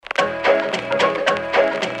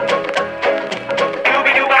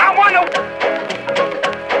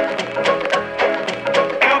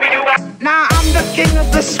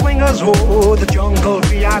Ooh, the jungle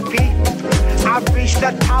VIP. I've reached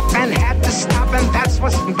the top and had to stop, and that's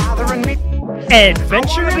what's bothering me.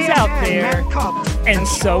 Adventure is out there, and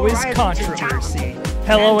so is controversy.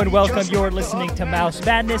 Hello and welcome. You're listening to Mouse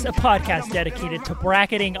Madness, a podcast dedicated to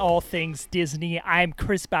bracketing all things Disney. I'm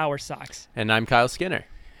Chris Bowersox. And I'm Kyle Skinner.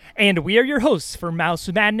 And we are your hosts for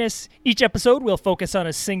Mouse Madness. Each episode will focus on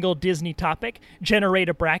a single Disney topic, generate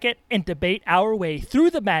a bracket, and debate our way through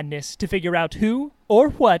the madness to figure out who or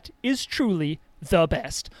what is truly the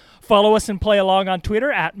best. Follow us and play along on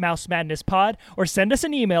Twitter at Mouse Madness Pod, or send us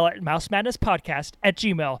an email at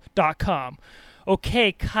mousemadnesspodcast@gmail.com.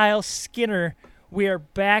 Okay, Kyle Skinner, we are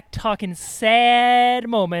back talking sad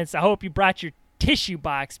moments. I hope you brought your tissue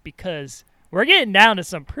box because we're getting down to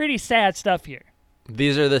some pretty sad stuff here.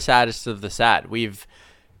 These are the saddest of the sad. We've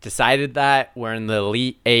decided that we're in the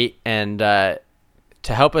Elite Eight, and to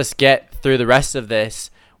help us get through the rest of this,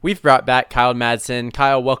 we've brought back Kyle Madsen.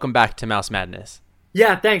 Kyle, welcome back to Mouse Madness.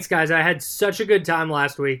 Yeah, thanks, guys. I had such a good time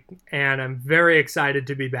last week, and I'm very excited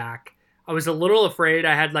to be back. I was a little afraid.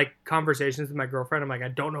 I had conversations with my girlfriend. I'm like, I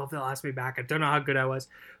don't know if they'll ask me back. I don't know how good I was.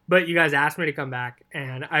 But you guys asked me to come back,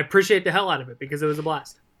 and I appreciate the hell out of it because it was a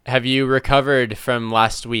blast. Have you recovered from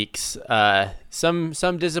last week's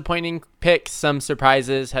some disappointing picks, some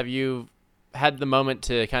surprises? Have you had the moment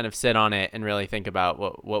to kind of sit on it and really think about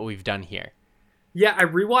what we've done here? Yeah, I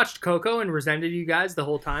rewatched Coco and resented you guys the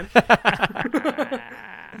whole time.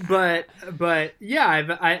 but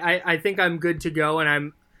yeah, I think I'm good to go,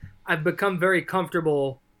 and I've become very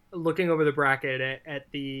comfortable looking over the bracket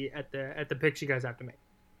at the picks you guys have to make.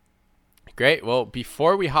 Great. Well,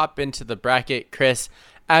 before we hop into the bracket, Chris,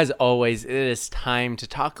 as always, it is time to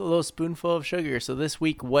talk a little spoonful of sugar. So this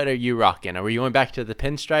week, what are you rocking? Are we going back to the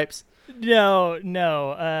pinstripes? No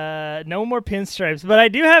more pinstripes. But I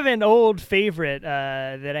do have an old favorite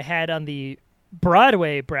that I had on the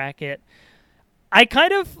Broadway bracket. I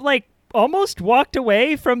kind of almost walked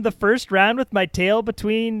away from the first round with my tail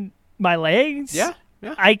between my legs. Yeah.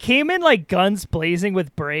 I came in guns blazing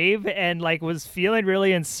with Brave and was feeling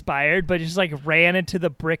really inspired, but just ran into the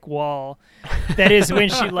brick wall. That is When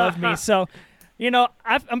She Loved Me. So,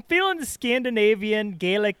 I'm feeling the Scandinavian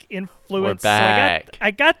Gaelic influence. We're back. So I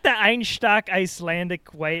got the Einstock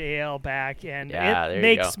Icelandic White Ale back, and it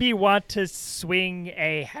makes me want to swing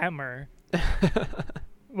a hammer.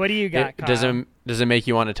 What do you got, Kyle? Does it make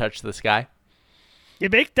you want to touch the sky? It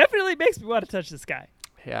definitely makes me want to touch the sky.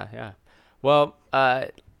 Yeah. Well,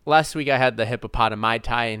 last week I had the hippopotami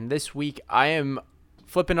tie, and this week I am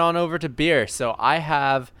flipping on over to beer. So I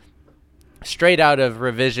have, straight out of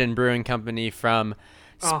Revision Brewing Company from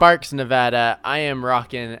Sparks, Nevada, I am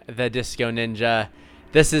rocking the Disco Ninja.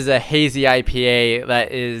 This is a hazy IPA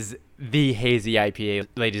that is the hazy IPA,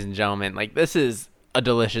 ladies and gentlemen. This is a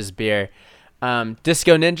delicious beer.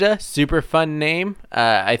 Disco Ninja, super fun name.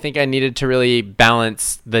 I think I needed to really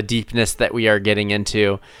balance the deepness that we are getting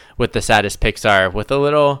into with the saddest Pixar with a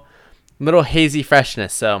little hazy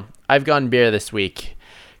freshness. So I've gone beer this week.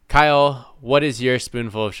 Kyle, what is your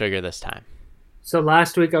spoonful of sugar this time? So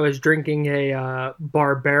last week I was drinking a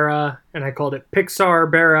Barbera, and I called it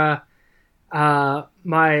Pixar Bera.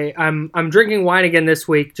 I'm drinking wine again this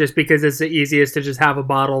week just because it's the easiest to just have a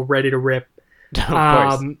bottle ready to rip. Of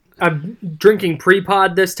course. I'm drinking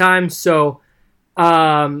pre-pod this time, so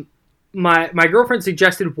my girlfriend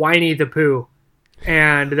suggested Winnie the Pooh,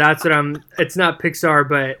 and that's what it's not Pixar,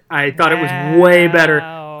 but I thought it was way better.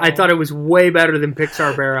 I thought it was way better than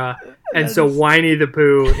Pixar Bera, and so Winnie the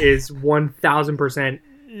Pooh is 1,000%.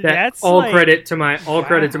 Credit to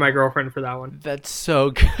my girlfriend for that one. That's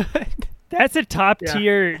so good. That's a top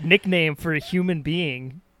tier nickname for a human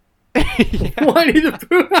being. Winnie the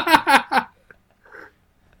Pooh.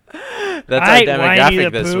 That's our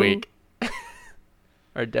demographic this week.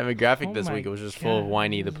 Our demographic this week was just full of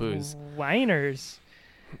Winnie the Poohs. Whiners.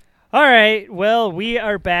 All right. Well, we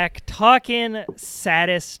are back talking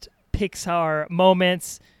saddest Pixar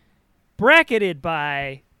moments, bracketed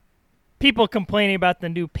by people complaining about the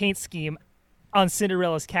new paint scheme on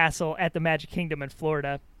Cinderella's castle at the Magic Kingdom in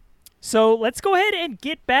Florida. So let's go ahead and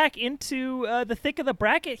get back into the thick of the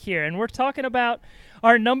bracket here. And we're talking about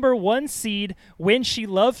our number one seed, When She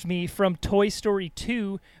Loved Me from Toy Story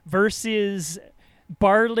 2 versus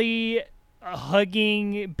Barley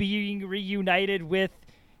being reunited with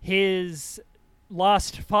his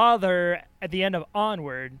lost father at the end of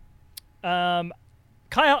Onward.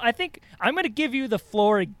 Kyle, I think I'm going to give you the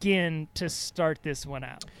floor again to start this one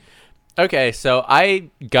out. Okay, so I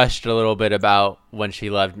gushed a little bit about When She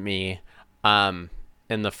Loved Me in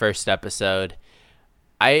the first episode.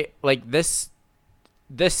 I like this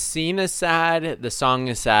scene is sad, the song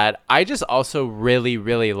is sad. I just also really,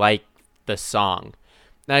 really like the song.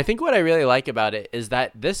 And I think what I really like about it is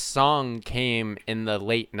that this song came in the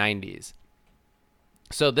late 90s.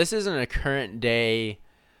 So this isn't a current day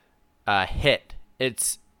hit.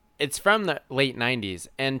 It's from the late 90s.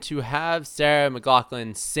 And to have Sarah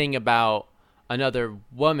McLachlan sing about another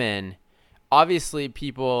woman, obviously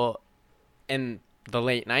people in the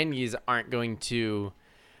late 90s aren't going to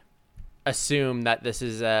assume that this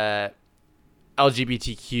is a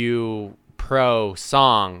LGBTQ pro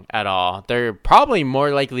song at all. They're probably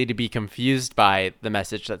more likely to be confused by the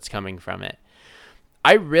message that's coming from it.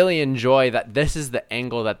 I really enjoy that this is the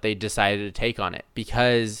angle that they decided to take on it,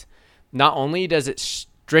 because not only does it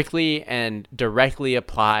strictly and directly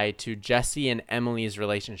apply to Jesse and Emily's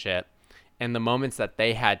relationship and the moments that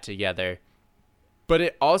they had together, but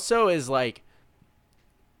it also is like,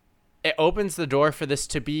 it opens the door for this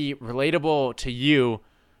to be relatable to you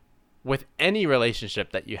with any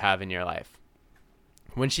relationship that you have in your life.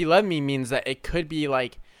 When She Loved Me means that it could be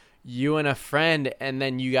like you and a friend, and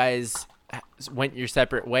then you guys went your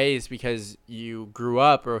separate ways because you grew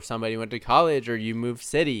up, or somebody went to college, or you moved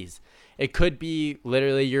cities. It could be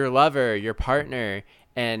literally your lover, your partner,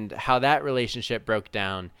 and how that relationship broke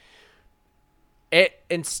down. It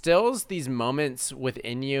instills these moments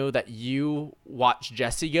within you that you watch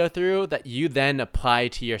Jesse go through that you then apply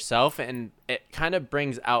to yourself, and it kind of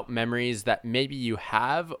brings out memories that maybe you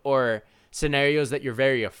have, or scenarios that you're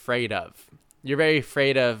very afraid of. You're very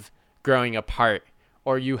afraid of growing apart,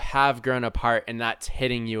 or you have grown apart and that's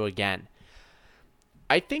hitting you again.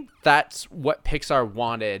 I think that's what Pixar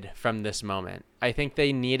wanted from this moment. I think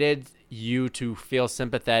they needed you to feel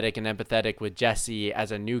sympathetic and empathetic with Jesse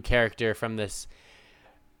as a new character from this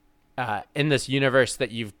in this universe that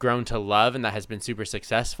you've grown to love and that has been super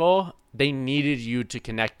successful. They needed you to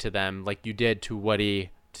connect to them like you did to Woody,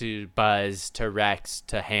 to Buzz, to Rex,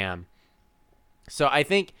 to Ham. So I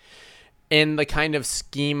think in the kind of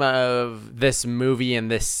scheme of this movie and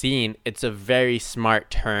this scene, it's a very smart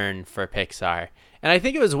turn for Pixar. And I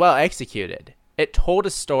think it was well executed. It told a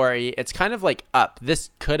story. It's kind of like Up. This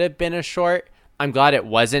could have been a short. I'm glad it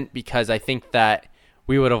wasn't, because I think that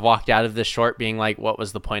we would have walked out of this short being like, what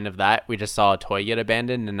was the point of that? We just saw a toy get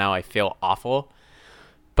abandoned and now I feel awful.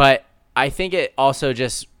 But I think it also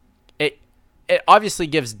just, it obviously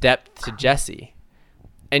gives depth to Jesse.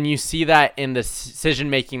 And you see that in the decision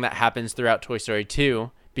making that happens throughout Toy Story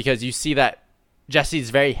 2, because you see that Jesse's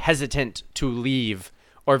very hesitant to leave,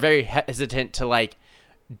 or very hesitant to like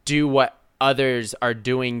do what others are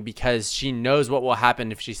doing, because she knows what will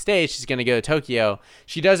happen if she stays. She's going to go to Tokyo.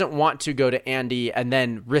 She doesn't want to go to Andy and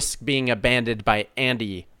then risk being abandoned by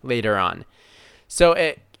Andy later on. So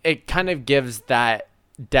it kind of gives that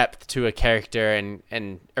depth to a character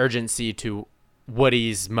and urgency to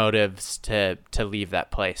Woody's motives to leave that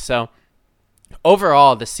place. So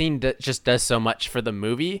overall, the scene just does so much for the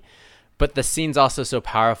movie, but the scene's also so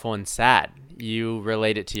powerful and sad. You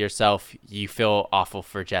relate it to yourself. You feel awful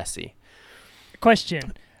for Jesse.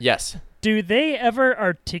 Question. Yes. Do they ever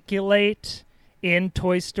articulate in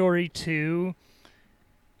Toy Story 2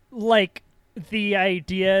 like the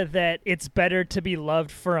idea that it's better to be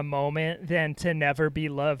loved for a moment than to never be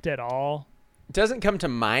loved at all? It doesn't come to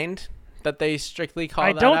mind that they strictly call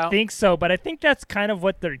that out. I don't think so, but I think that's kind of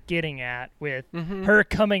what they're getting at with her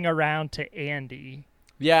coming around to Andy.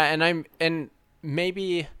 Yeah, and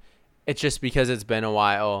maybe it's just because it's been a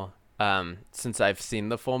while since I've seen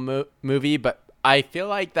the full movie, but I feel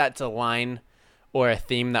like that's a line or a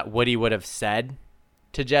theme that Woody would have said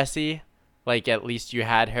to Jesse. Like, at least you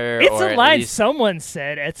had her. It's or a line least, someone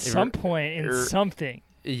said at some point in something.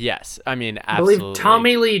 Yes, I mean, I absolutely. believe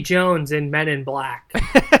Tommy Lee Jones in Men in Black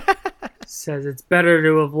says it's better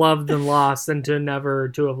to have loved than lost than to never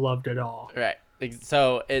to have loved at all. Right.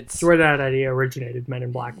 So it's where that idea originated, Men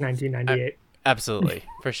in Black, 1998. Absolutely,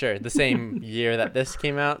 for sure. The same year that this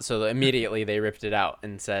came out, so immediately they ripped it out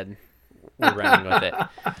and said, we're running with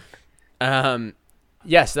it.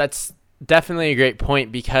 Yes, that's definitely a great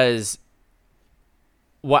point, because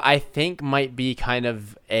what I think might be kind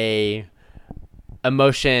of a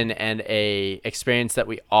emotion and a experience that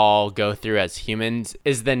we all go through as humans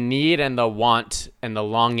is the need and the want and the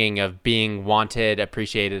longing of being wanted,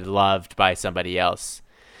 appreciated, loved by somebody else.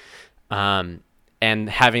 And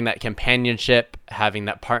having that companionship, having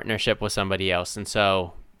that partnership with somebody else. And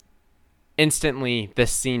so instantly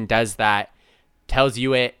this scene does that, tells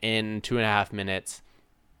you it in 2.5 minutes.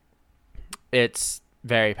 It's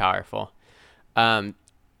very powerful. On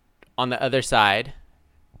the other side,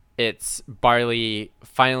 it's Barley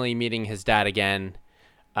finally meeting his dad again,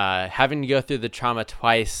 having to go through the trauma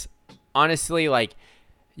twice. Honestly, like,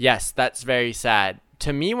 yes, that's very sad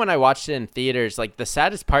to me, when I watched it in theaters, like the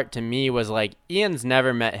saddest part to me was like Ian's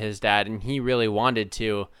never met his dad and he really wanted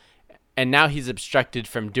to. And now he's obstructed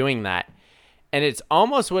from doing that. And it's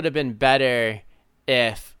almost would have been better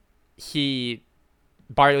if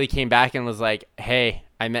Barley came back and was like, hey,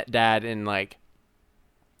 I met dad and like,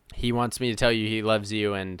 he wants me to tell you he loves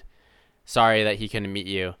you and sorry that he couldn't meet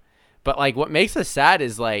you. But like, what makes us sad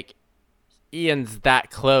is like, Ian's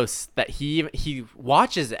that close that he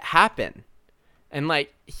watches it happen. And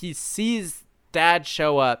like, he sees dad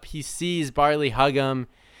show up. He sees Barley hug him.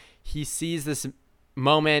 He sees this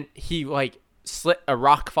moment. He like a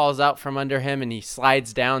rock falls out from under him and he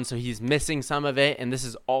slides down. So he's missing some of it. And this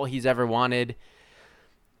is all he's ever wanted.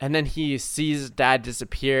 And then he sees dad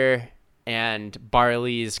disappear and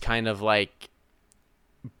Barley's kind of like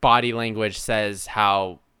body language says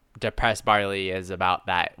how depressed Barley is about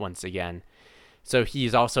that once again. So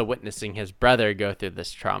he's also witnessing his brother go through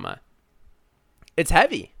this trauma. It's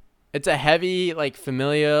heavy. It's a heavy, like,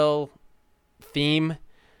 familial theme.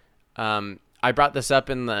 I brought this up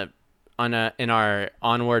in our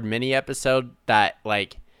Onward mini episode that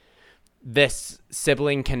like this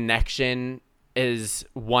sibling connection is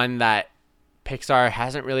one that Pixar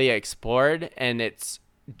hasn't really explored, and it's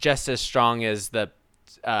just as strong as the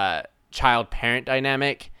child-parent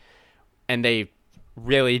dynamic, and they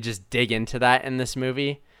really just dig into that in this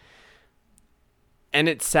movie. And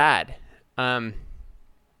it's sad.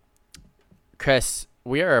 Chris,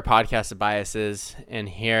 we are a podcast of biases, and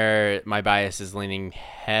here my bias is leaning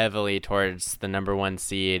heavily towards the number one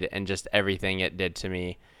seed and just everything it did to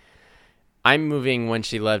me. I'm moving When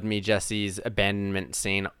She Loved Me, Jesse's abandonment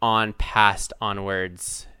scene on past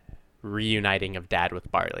Onward's reuniting of dad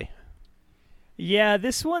with Barley. Yeah,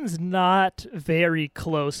 this one's not very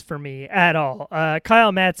close for me at all.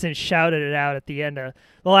 Kyle Madsen shouted it out at the end of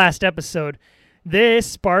the last episode.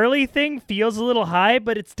 This Barley thing feels a little high,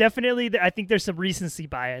 but it's definitely, I think there's some recency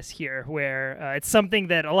bias here where it's something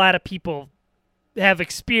that a lot of people have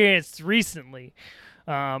experienced recently.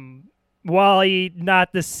 While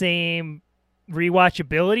not the same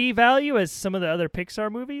rewatchability value as some of the other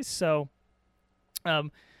Pixar movies. So, yeah,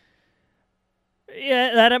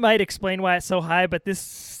 that might explain why it's so high, but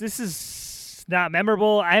this is not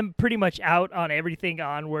memorable. I'm pretty much out on everything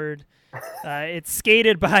Onward. It's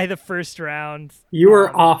skated by the first round. You were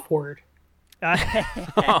offward.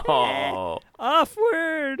 Oh.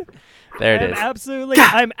 Offward. There it is. Absolutely.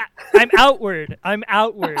 I'm outward. I'm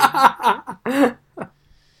outward.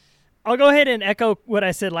 I'll go ahead and echo what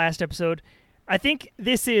I said last episode. I think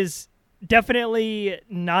this is definitely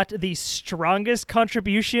not the strongest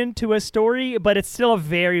contribution to a story, but it's still a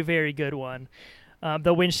very, very good one.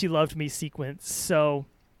 The When She Loved Me sequence. So,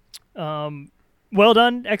 well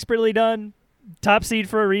done, expertly done, top seed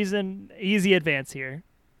for a reason, easy advance here.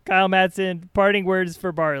 Kyle Madsen, parting words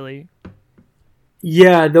for Barley.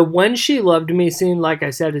 Yeah, the When She Loved Me scene, like I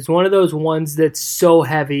said, is one of those ones that's so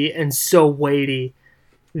heavy and so weighty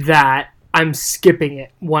that I'm skipping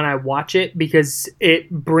it when I watch it because it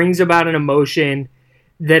brings about an emotion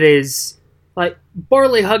that is like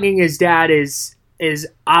Barley hugging his dad is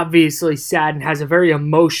obviously sad and has a very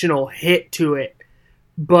emotional hit to it.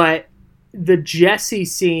 But the Jesse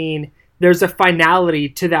scene, there's a finality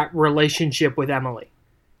to that relationship with Emily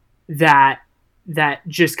that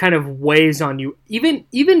just kind of weighs on you.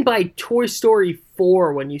 Even by Toy Story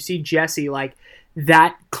 4, when you see Jesse, like,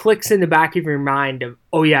 that clicks in the back of your mind of,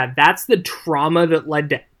 oh yeah, that's the trauma that led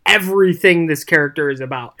to everything this character is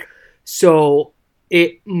about. So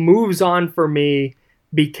it moves on for me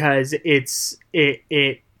because it's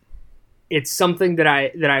something that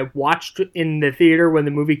I watched in the theater when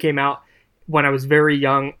the movie came out when I was very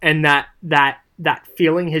young, and that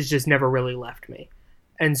feeling has just never really left me.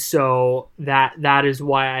 And so that is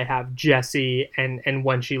why I have Jesse and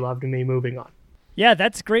When She Loved Me moving on. Yeah,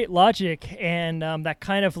 that's great logic, and that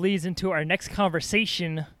kind of leads into our next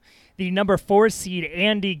conversation, the number 4 seed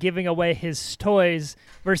Andy giving away his toys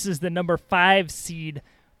versus the number 5 seed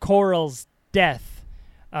Coral's death.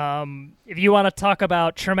 If you want to talk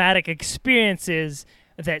about traumatic experiences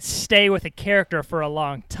that stay with a character for a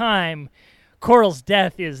long time, Coral's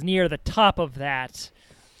death is near the top of that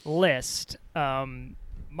list.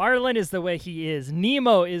 Marlin is the way he is.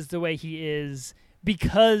 Nemo is the way he is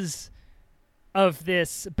because of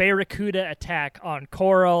this barracuda attack on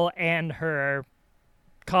Coral and her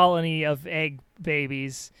colony of egg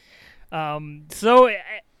babies. So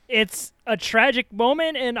it's a tragic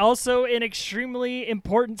moment and also an extremely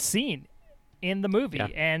important scene in the movie. Yeah.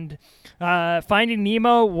 And Finding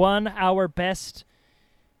Nemo won our best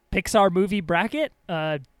Pixar movie bracket.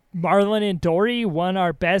 Marlin and Dory won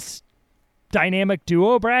our best dynamic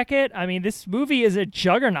duo bracket. I mean, this movie is a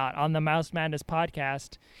juggernaut on the Mouse Madness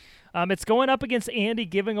podcast. It's going up against Andy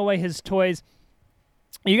giving away his toys.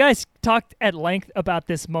 You guys talked at length about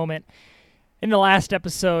this moment in the last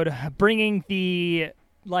episode, bringing the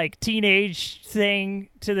teenage thing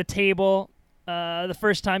to the table the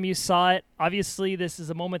first time you saw it. Obviously, this is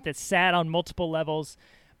a moment that's sad on multiple levels,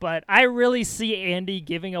 but I really see Andy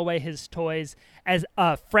giving away his toys as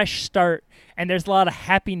a fresh start, and there's a lot of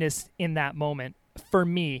happiness in that moment for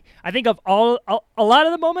me. I think a lot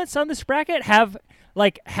of the moments on this bracket have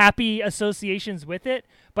happy associations with it,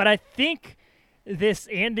 but I think this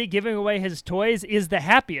Andy giving away his toys is the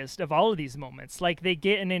happiest of all of these moments. They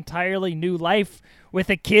get an entirely new life with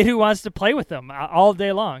a kid who wants to play with them all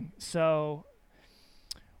day long. So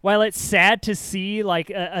while it's sad to see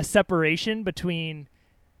a separation between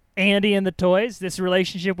Andy and the toys, this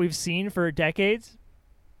relationship we've seen for decades,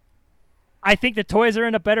 I think the toys are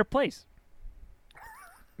in a better place.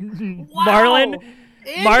 Wow.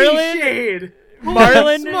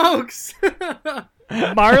 Marlon, smokes.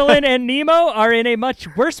 Marlon and Nemo are in a much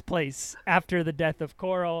worse place after the death of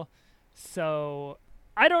Coral. So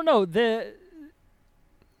I don't know, the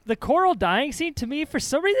Coral dying scene, to me, for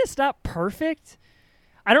some reason, it's not perfect.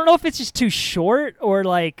 I don't know if it's just too short or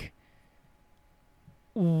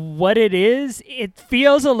what it is. It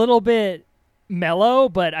feels a little bit mellow,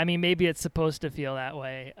 but I mean, maybe it's supposed to feel that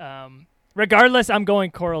way. Regardless, I'm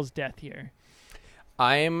going Coral's death here.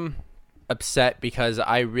 I'm upset because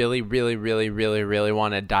I really, really, really, really, really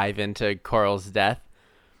want to dive into Coral's death,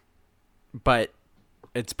 but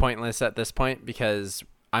it's pointless at this point because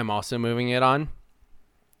I'm also moving it on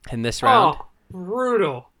in this round. Oh,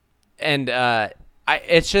 brutal. And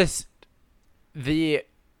it's just the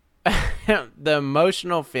the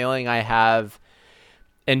emotional feeling I have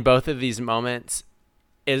in both of these moments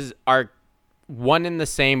are one and the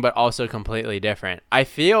same, but also completely different. I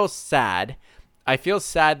feel sad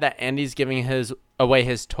that Andy's giving away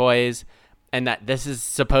his toys and that this is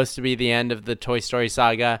supposed to be the end of the Toy Story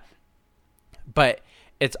saga. But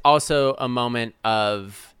it's also a moment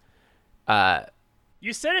of...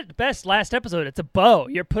 you said it best last episode. It's a bow.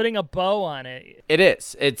 You're putting a bow on it. It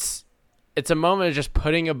is. It's a moment of just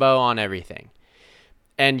putting a bow on everything.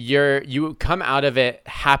 And you come out of it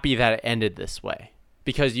happy that it ended this way.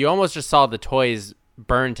 Because you almost just saw the toys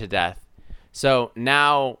burn to death. So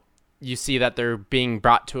now... you see that they're being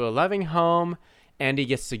brought to a loving home. Andy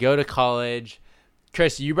gets to go to college.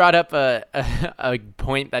 Chris, you brought up a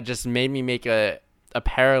point that just made me make a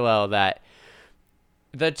parallel that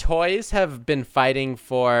the toys have been fighting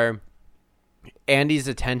for Andy's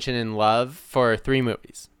attention and love for 3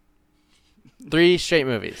 movies. 3 straight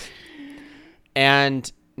movies.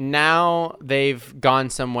 And now they've gone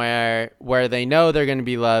somewhere where they know they're going to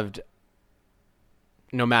be loved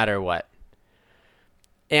no matter what.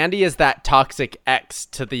 Andy is that toxic ex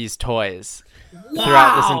to these toys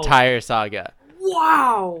throughout this entire saga.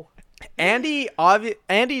 Wow. Andy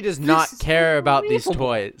does not care about these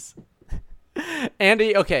toys.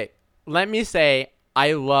 Andy, okay, let me say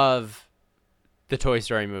I love the Toy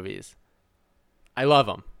Story movies. I love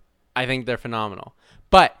them. I think they're phenomenal.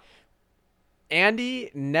 But Andy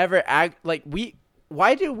never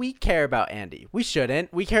why do we care about Andy? We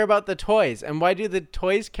shouldn't. We care about the toys. And why do the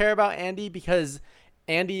toys care about Andy? Because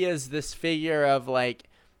Andy is this figure of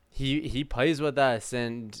he plays with us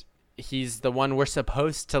and he's the one we're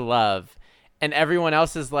supposed to love, and everyone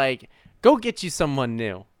else is go get you someone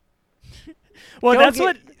new. Well, there's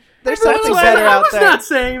something better out there. I was not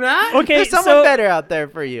saying that. Okay, there's someone better out there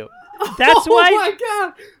for you. That's why. Oh my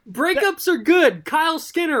god, breakups are good. Kyle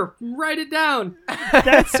Skinner, write it down.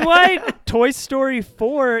 That's why Toy Story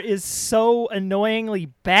 4 is so annoyingly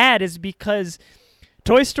bad, is because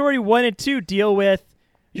Toy Story 1 and 2 deal with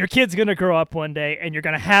your kid's going to grow up one day and you're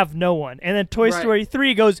going to have no one. And then Toy Story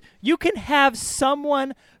 3 goes, you can have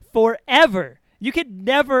someone forever. You could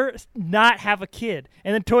never not have a kid.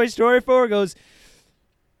 And then Toy Story 4 goes,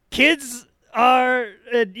 kids are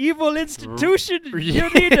an evil institution. You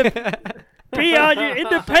need to be on your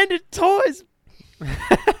independent toys.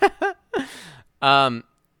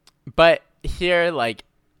 But here,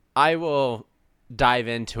 I will dive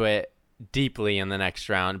into it deeply in the next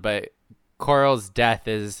round, but Coral's death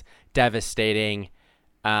is devastating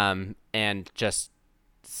and just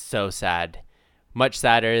so sad. Much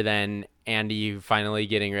sadder than Andy finally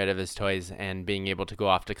getting rid of his toys and being able to go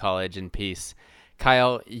off to college in peace.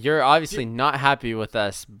 Kyle, you're obviously not happy with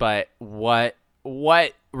us, but what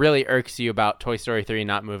really irks you about Toy Story 3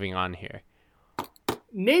 not moving on here?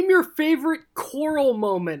 Name your favorite Coral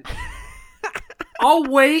moment. I'll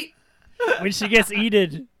wait. When she gets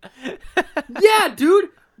eaten. Yeah, dude.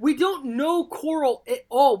 We don't know Coral at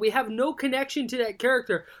all. We have no connection to that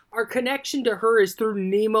character. Our connection to her is through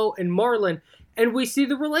Nemo and Marlin. And we see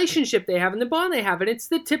the relationship they have and the bond they have. And it's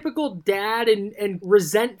the typical dad and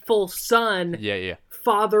resentful son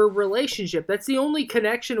father relationship. That's the only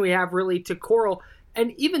connection we have really to Coral.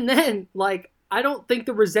 And even then, like, I don't think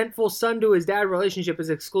the resentful son to his dad relationship is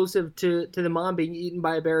exclusive to the mom being eaten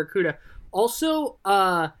by a barracuda. Also,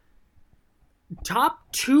 top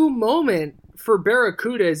 2 moment for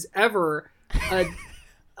barracudas ever.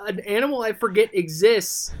 An animal I forget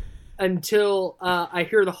exists until I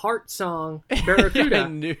hear the Heart song Barracuda,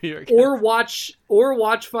 New York. or watch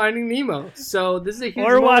Finding Nemo. So this is a huge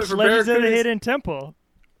moment watch for Legends of the Barracudas. Hidden Temple.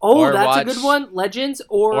 Oh, Or that's watch- a good one. Legends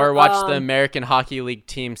or watch the American Hockey League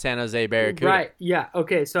team San Jose Barracuda. Right. Yeah.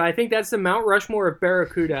 Okay. So I think that's the Mount Rushmore of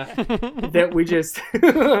Barracuda that we just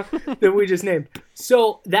that we just named.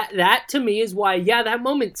 So that to me is why that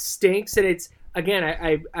moment stinks, and it's again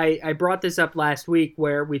I brought this up last week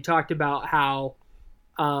where we talked about how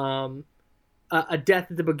a death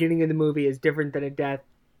at the beginning of the movie is different than a death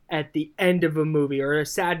at the end of a movie, or a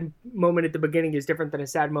sad moment at the beginning is different than a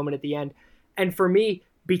sad moment at the end. And for me,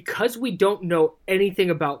 because we don't know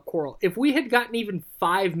anything about Coral, if we had gotten even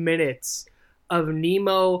 5 minutes of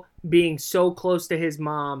Nemo being so close to his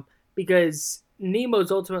mom, because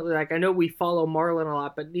Nemo's ultimately, like, I know we follow Marlin a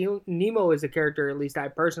lot, but Nemo is a character at least I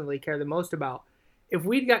personally care the most about. If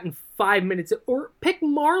we'd gotten 5 minutes, or pick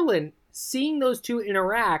Marlin, seeing those two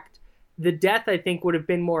interact, the death I think would have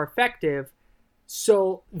been more effective.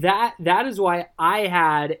 So that is why I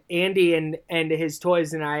had Andy and his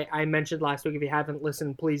toys, and I mentioned last week, if you haven't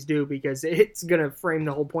listened, please do, because it's going to frame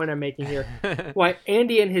the whole point I'm making here. Why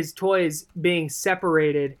Andy and his toys being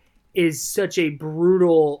separated is such a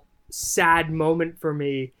brutal, sad moment for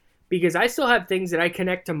me, because I still have things that I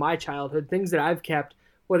connect to my childhood, things that I've kept,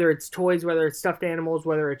 whether it's toys, whether it's stuffed animals,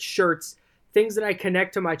 whether it's shirts, things that I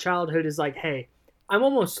connect to my childhood is like, hey, I'm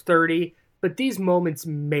almost 30, but these moments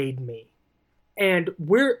made me. And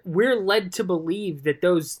we're led to believe that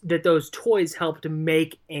those toys helped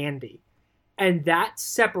make Andy, and that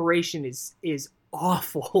separation is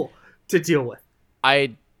awful to deal with.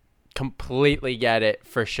 I completely get it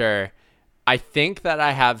for sure. I think that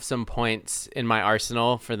I have some points in my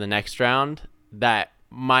arsenal for the next round that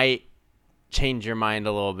might change your mind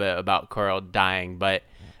a little bit about Coral dying, but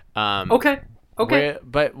Okay.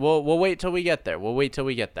 But we'll wait till we get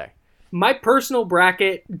there. My personal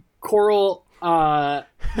bracket, Coral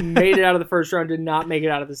made it out of the first round, did not make it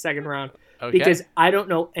out of the second round, because I don't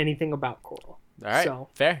know anything about Coral. All right, so.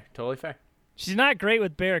 fair, totally fair. She's not great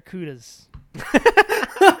with barracudas.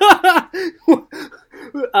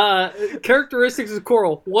 Characteristics of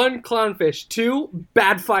Coral: 1, clownfish; 2,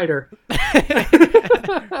 bad fighter.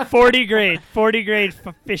 40 grade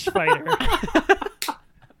fish fighter.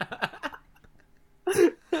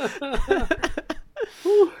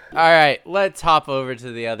 All right, let's hop over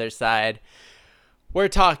to the other side. We're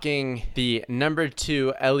talking the number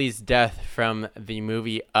 2 Ellie's death from the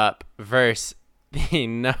movie Up versus the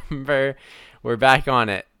number, we're back on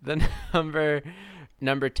it, the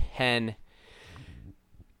number 10,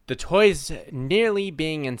 the toys nearly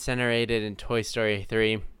being incinerated in Toy Story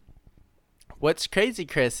 3. What's crazy,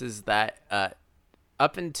 Chris, is that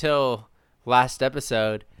up until last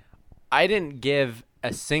episode, I didn't give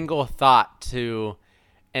a single thought to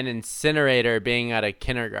an incinerator being at a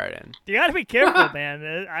kindergarten. You gotta be careful,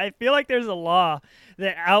 man. I feel like there's a law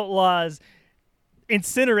that outlaws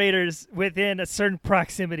incinerators within a certain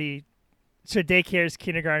proximity to daycares,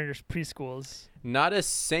 kindergartners, preschools. Not a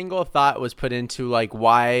single thought was put into, like,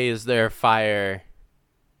 why is there a fire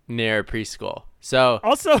near a preschool? So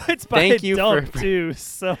also, it's by thank you adult for too.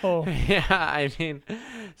 So yeah, I mean,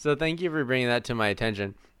 so thank you for bringing that to my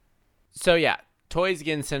attention. So yeah, toys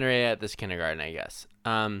get incinerated at this kindergarten, I guess.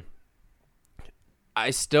 I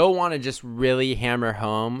still want to just really hammer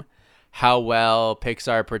home how well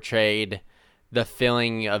Pixar portrayed the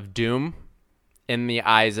feeling of doom in the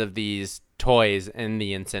eyes of these toys in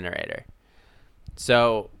the incinerator.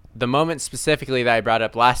 So the moment specifically that I brought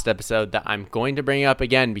up last episode that I'm going to bring up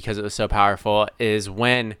again because it was so powerful is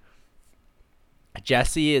when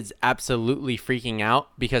Jessie is absolutely freaking out,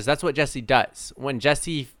 because that's what Jessie does. When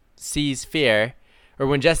Jessie sees fear, or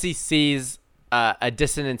when Jessie sees a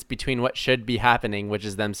dissonance between what should be happening, which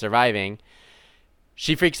is them surviving,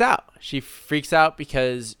 she freaks out. She freaks out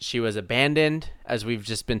because she was abandoned, as we've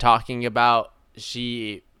just been talking about.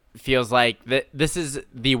 She feels like this is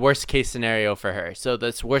the worst case scenario for her. So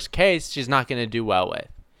this worst case, she's not going to do well with.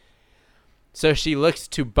 So she looks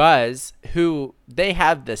to Buzz, who they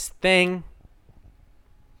have this thing.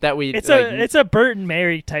 that we. It's a Bert and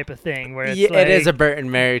Mary type of thing where it's it is a Bert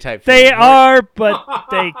and Mary type. They thing. are, but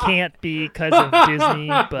they can't be because of Disney.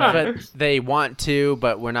 But they want to,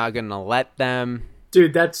 but we're not gonna let them.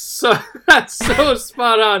 Dude, that's so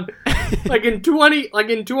spot on. Like in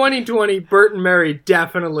 2020, Bert and Mary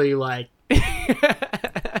definitely like.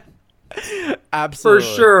 Absolutely.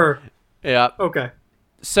 For sure. Yeah. Okay.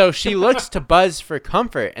 So she looks to Buzz for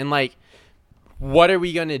comfort and like, what are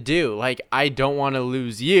we going to do? Like, I don't want to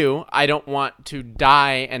lose you. I don't want to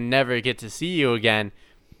die and never get to see you again.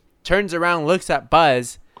 Turns around, looks at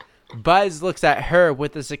Buzz. Buzz looks at her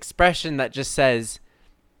with this expression that just says,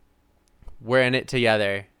 we're in it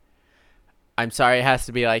together. I'm sorry it has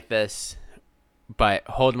to be like this, but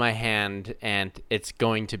hold my hand and it's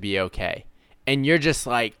going to be okay. And you're just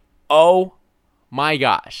like, oh my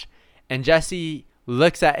gosh. And Jessie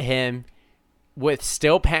looks at him with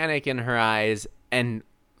still panic in her eyes and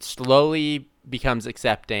slowly becomes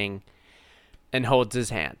accepting and holds his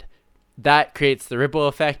hand. That creates the ripple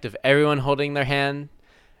effect of everyone holding their hand.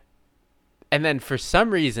 And then for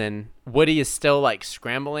some reason, Woody is still like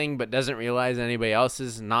scrambling but doesn't realize anybody else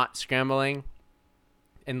is not scrambling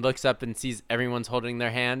and looks up and sees everyone's holding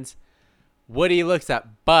their hands. Woody looks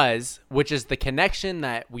at Buzz, which is the connection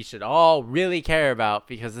that we should all really care about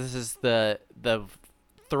because this is the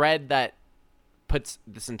thread that puts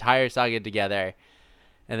this entire saga together.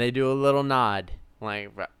 And they do a little nod.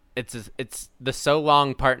 Like it's the so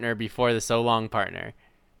long partner before the so long partner.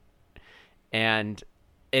 And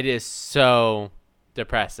it is so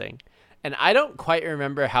depressing. And I don't quite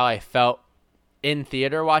remember how I felt in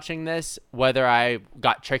theater watching this, whether I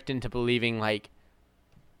got tricked into believing like,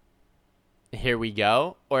 here we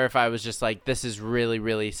go, or if I was just like, this is really,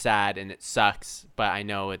 really sad and it sucks, but I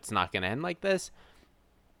know it's not going to end like this.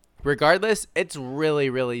 Regardless, it's really,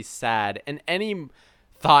 really sad. And any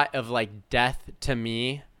thought of like death to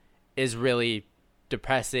me is really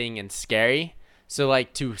depressing and scary. So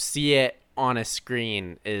like to see it on a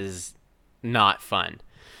screen is not fun.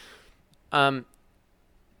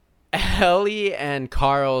 Ellie and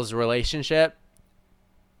Carl's relationship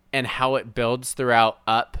and how it builds throughout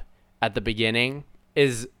Up at the beginning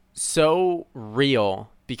is so real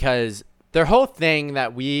because their whole thing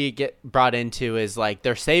that we get brought into is like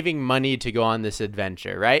they're saving money to go on this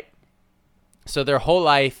adventure, right? So their whole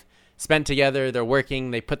life spent together, they're working,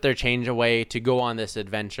 they put their change away to go on this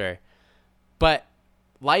adventure. But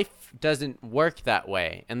life doesn't work that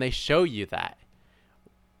way, and they show you that.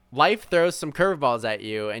 Life throws some curveballs at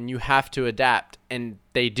you, and you have to adapt, and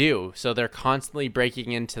they do. So they're constantly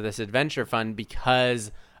breaking into this adventure fun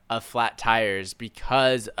because of flat tires,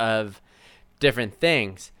 because of different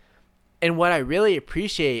things. And what I really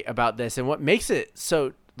appreciate about this and what makes it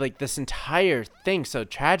so like this entire thing so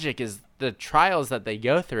tragic is the trials that they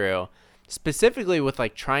go through, specifically with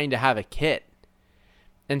like trying to have a kid.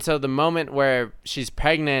 And so the moment where she's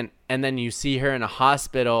pregnant and then you see her in a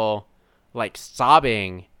hospital like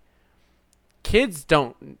sobbing, kids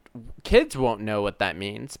won't know what that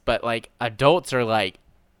means, but like adults are like,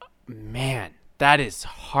 man, that is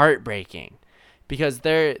heartbreaking, because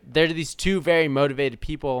they're these two very motivated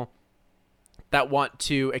people that want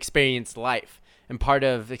to experience life, and part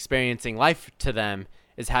of experiencing life to them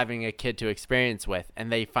is having a kid to experience with,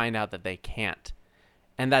 and they find out that they can't,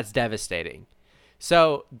 and that's devastating.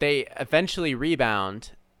 So they eventually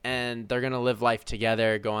rebound, and they're gonna live life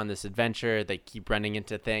together, go on this adventure. They keep running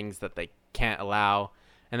into things that they can't allow,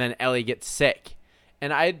 and then Ellie gets sick,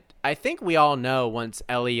 and I think we all know once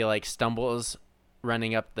Ellie like stumbles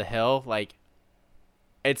running up the hill, like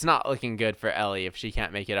it's not looking good for Ellie if she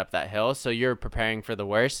can't make it up that hill. So you're preparing for the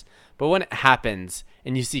worst. But when it happens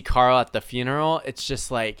and you see Carl at the funeral, it's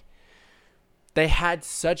just like they had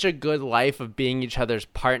such a good life of being each other's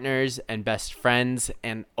partners and best friends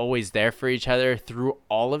and always there for each other through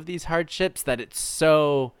all of these hardships that it's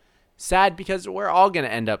so sad, because we're all going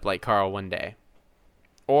to end up like Carl one day,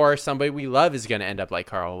 or somebody we love is going to end up like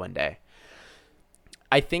Carl one day.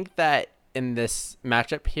 I think that in this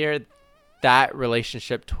matchup here, that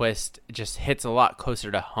relationship twist just hits a lot closer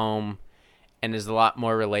to home and is a lot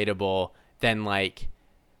more relatable than like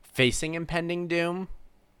facing impending doom.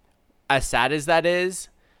 As sad as that is,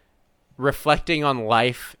 reflecting on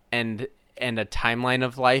life and a timeline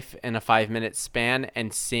of life in a 5-minute span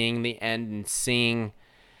and seeing the end and seeing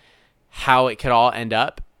how it could all end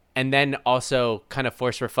up, and then also kind of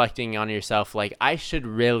force reflecting on yourself, like I should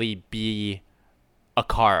really be a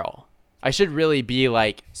Carl. I should really be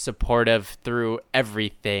like supportive through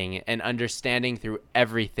everything and understanding through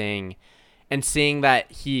everything, and seeing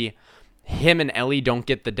that him and Ellie don't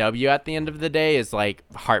get the W at the end of the day is like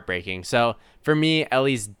heartbreaking. So for me,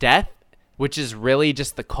 Ellie's death which is really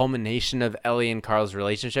just the culmination of Ellie and Carl's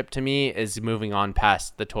relationship to me, is moving on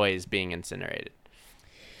past the toys being incinerated.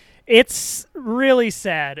 It's really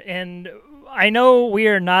sad, and I know we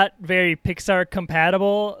are not very Pixar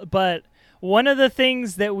compatible, but one of the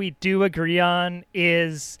things that we do agree on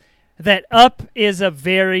is that Up is a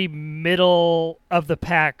very middle of the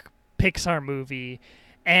pack Pixar movie,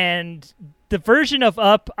 and the version of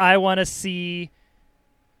Up I want to see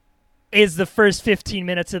is the first 15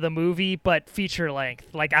 minutes of the movie, but feature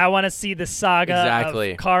length. Like, I want to see the saga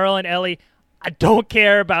of Carl and Ellie. I don't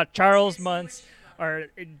care about Charles Muntz or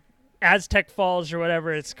Aztec Falls or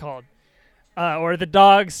whatever it's called, or the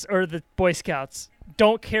dogs or the Boy Scouts.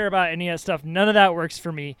 Don't care about any of that stuff. None of that works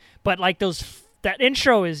for me. But like that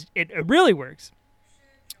intro it really works.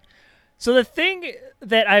 So the thing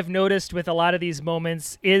that I've noticed with a lot of these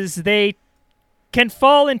moments is they can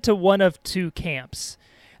fall into one of two camps.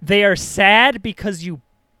 They are sad because you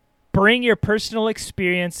bring your personal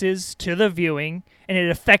experiences to the viewing and it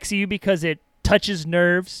affects you because it touches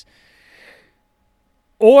nerves.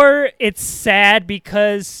 Or it's sad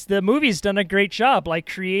because the movie's done a great job, like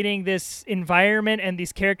creating this environment and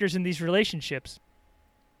these characters and these relationships.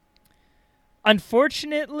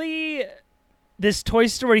 Unfortunately, this Toy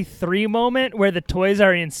Story 3 moment where the toys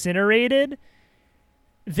are incinerated,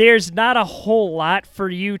 there's not a whole lot for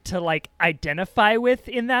you to like identify with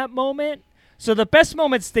in that moment. So the best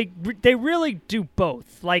moments, they really do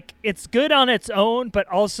both. Like, it's good on its own, but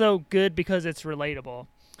also good because it's relatable.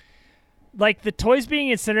 Like, the toys being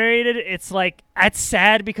incinerated, it's like, that's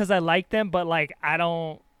sad because I like them, but like, I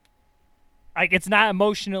don't, like, it's not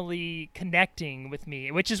emotionally connecting with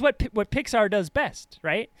me, which is what Pixar does best,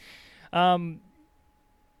 right?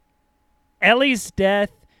 Ellie's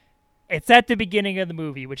death, it's at the beginning of the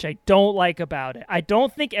movie, which I don't like about it. I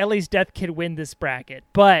don't think Ellie's death could win this bracket,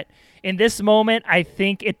 but in this moment, I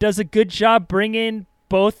think it does a good job bringing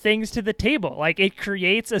both things to the table. Like, it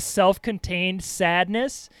creates a self-contained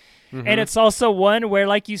sadness, and it's also one where,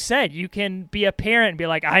 like you said, you can be a parent and be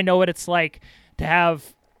like, I know what it's like to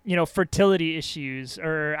have, fertility issues,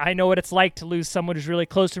 or I know what it's like to lose someone who's really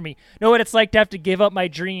close to me, know what it's like to have to give up my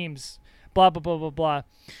dreams, blah, blah, blah, blah, blah.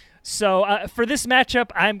 So for this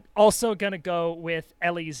matchup, I'm also going to go with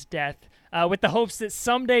Ellie's death, with the hopes that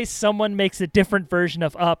someday someone makes a different version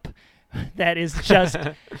of Up that is just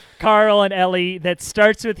Carl and Ellie, that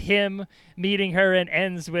starts with him meeting her and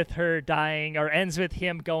ends with her dying, or ends with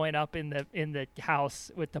him going up in the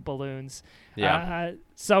house with the balloons. Yeah.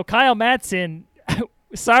 So Kyle Madsen,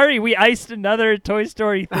 sorry we iced another Toy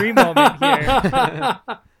Story 3 moment here.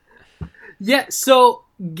 Yeah, so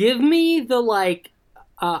give me the, like,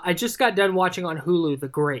 I just got done watching on Hulu The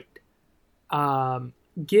Great.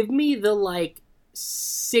 Give me the, like,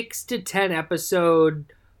 6 to 10 episode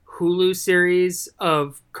Hulu series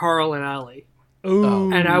of Carl and Ellie.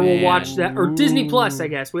 Ooh, and I will watch that, or Disney Plus, I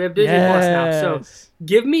guess. We have Disney Plus now. So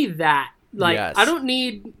give me that. Like, yes. I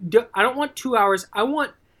don't want 2 hours. I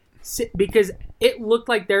want, because it looked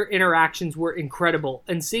like their interactions were incredible,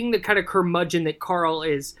 and seeing the kind of curmudgeon that Carl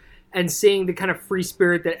is, and seeing the kind of free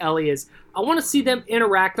spirit that Ellie is, I want to see them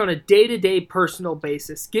interact on a day-to-day personal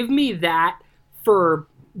basis. Give me that for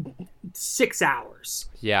 6 hours.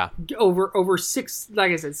 Yeah. Over 6,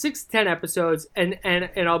 like I said, 6 to 10 episodes, and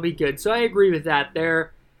I'll be good. So I agree with that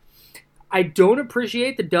there. I don't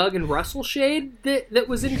appreciate the Doug and Russell shade that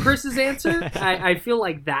was in Chris's answer. I feel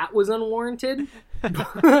like that was unwarranted.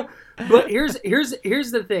 But here's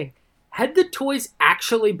the thing. Had the toys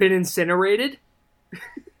actually been incinerated,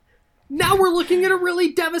 now we're looking at a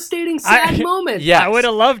really devastating, sad moment. Yeah, I would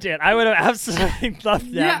have loved it. I would have absolutely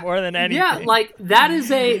loved that more than anything. Yeah, like that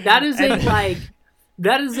is a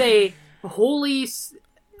holy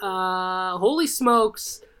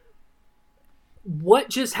smokes. What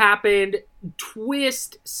just happened?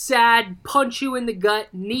 Twist, sad, punch you in the gut,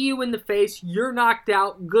 knee you in the face. You're knocked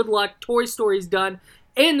out. Good luck. Toy Story's done,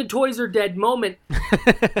 and the toys are dead moment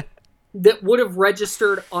that would have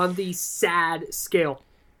registered on the sad scale.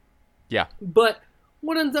 Yeah. But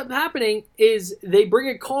what ends up happening is they bring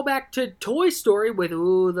a callback to Toy Story with,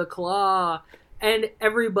 ooh, the claw, and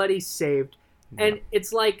everybody's saved. Yeah. And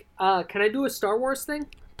it's like, can I do a Star Wars thing?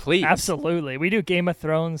 Please. Absolutely. We do Game of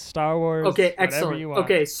Thrones, Star Wars, okay, excellent. Whatever you want.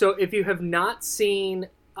 Okay, so if you have not seen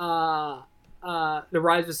The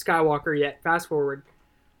Rise of Skywalker yet, fast forward.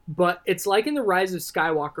 But it's like in The Rise of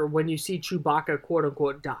Skywalker when you see Chewbacca,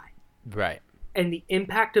 quote-unquote, die. Right. And the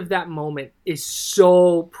impact of that moment is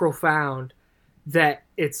so profound that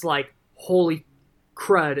it's like, holy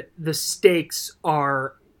crud, the stakes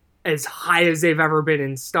are as high as they've ever been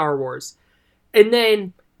in Star Wars. And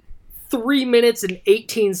then 3 minutes and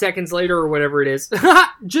 18 seconds later, or whatever it is,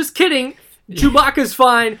 just kidding, Chewbacca's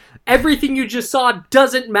fine. Everything you just saw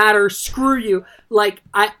doesn't matter. Screw you. Like,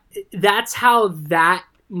 that's how that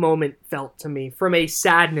moment felt to me from a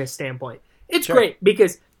sadness standpoint. It's great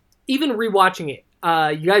because even rewatching it,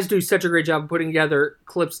 you guys do such a great job of putting together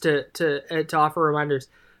clips to offer reminders.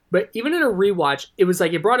 But even in a rewatch, it was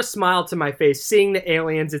like it brought a smile to my face seeing the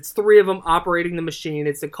aliens. It's 3 of them operating the machine.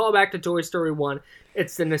 It's the callback to Toy Story 1.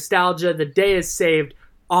 It's the nostalgia. The day is saved.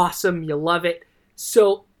 Awesome. You love it.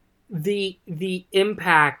 So the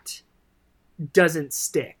impact doesn't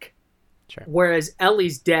stick. Sure. Whereas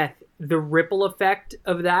Ellie's death, the ripple effect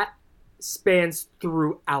of that spans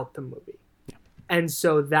throughout the movie. Yeah. And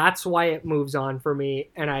so that's why it moves on for me.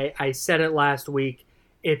 And I said it last week.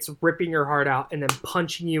 It's ripping your heart out and then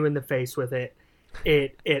punching you in the face with it.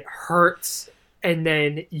 It hurts. And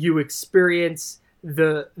then you experience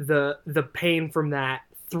the pain from that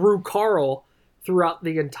through Carl throughout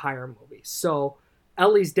the entire movie. So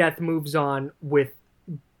Ellie's death moves on with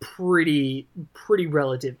pretty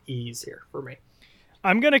relative ease here for me.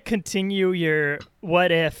 I'm going to continue your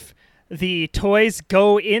what if the toys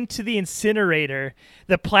go into the incinerator,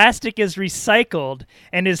 the plastic is recycled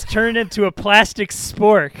and is turned into a plastic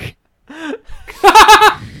spork. And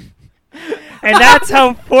that's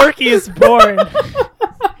how Forky is born.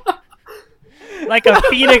 Like a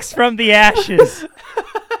phoenix from the ashes.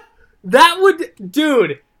 That would,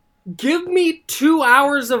 dude, give me 2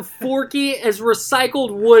 hours of Forky as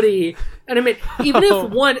recycled Woody. And I mean, even if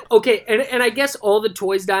one, okay, and I guess all the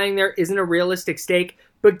toys dying there isn't a realistic stake,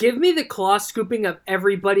 but give me the claw scooping of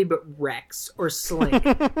everybody but Rex or Slink.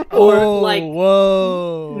 Or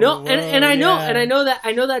whoa. No, and I know, and I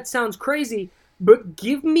know that sounds crazy, but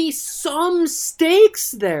give me some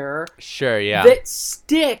stakes there. Sure, yeah. That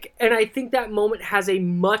stick, and I think that moment has a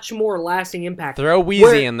much more lasting impact. Throw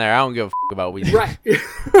Wheezy in there. I don't give a about Wheezy. Right.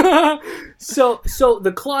 So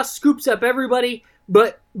the claw scoops up everybody,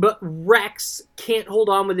 but Rex can't hold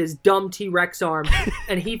on with his dumb T-Rex arm,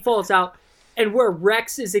 and he falls out. And where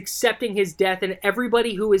Rex is accepting his death, and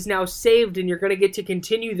everybody who is now saved, and you're going to get to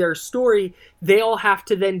continue their story, they all have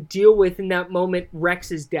to then deal with, in that moment,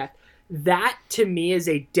 Rex's death. That, to me, is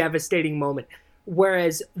a devastating moment.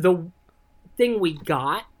 Whereas the thing we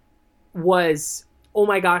got was, oh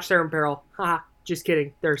my gosh, they're in peril. Haha, just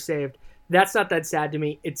kidding. They're saved. That's not that sad to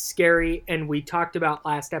me. It's scary, and we talked about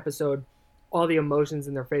last episode all the emotions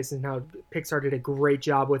in their faces and how Pixar did a great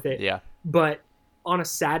job with it. Yeah. But on a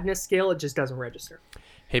sadness scale, it just doesn't register.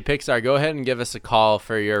 Hey, Pixar, go ahead and give us a call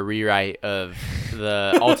for your rewrite of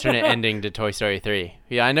the alternate ending to Toy Story 3.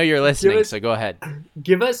 Yeah, I know you're listening, so go ahead.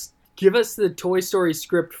 Give us the Toy Story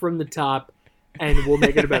script from the top, and we'll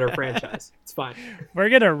make it a better franchise. It's fine. We're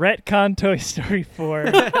going to retcon Toy Story 4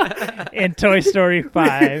 and Toy Story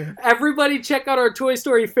 5. Everybody check out our Toy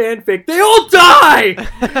Story fanfic. They all die!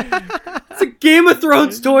 It's a Game of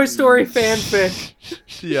Thrones Toy Story fanfic.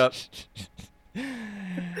 Yep.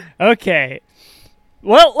 Okay.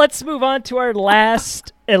 Well, let's move on to our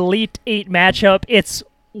last Elite 8 matchup. It's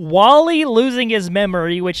Wally losing his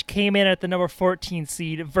memory, which came in at the number 14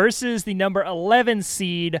 seed, versus the number 11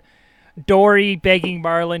 seed, Dory begging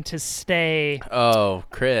Marlin to stay. Oh,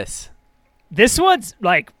 Chris. This one's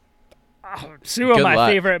like two of my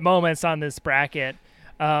favorite moments on this bracket.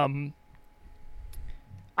 I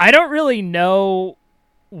don't really know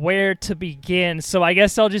where to begin, so I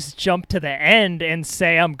guess I'll just jump to the end and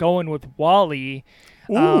say I'm going with Wally.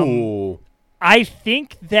 Ooh. I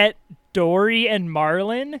think that Dory and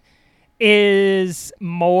Marlin is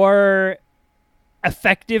more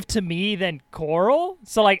effective to me than Coral.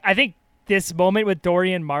 So, like, I think this moment with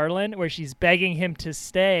Dory and Marlin, where she's begging him to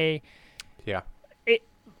stay,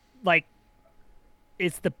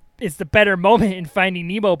 it's the better moment in Finding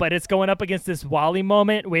Nemo, but it's going up against this Wally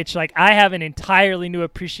moment, which, like, I have an entirely new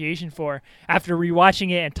appreciation for after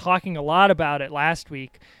rewatching it and talking a lot about it last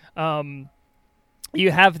week. You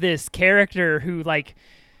have this character who, like,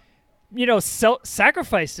 you know,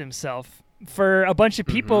 sacrificed himself for a bunch of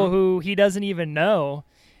people who he doesn't even know.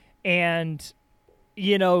 And,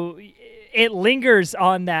 you know, it lingers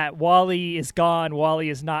on that Wally is gone, Wally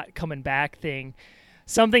is not coming back thing.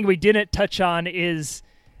 Something we didn't touch on is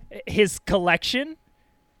his collection.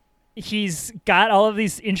 He's got all of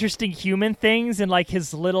these interesting human things in, like,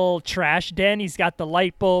 his little trash den. He's got the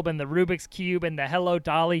light bulb and the Rubik's Cube and the Hello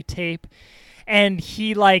Dolly tape. And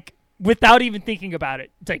he, like, without even thinking about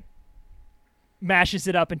it, like, mashes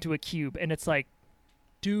it up into a cube. And it's like,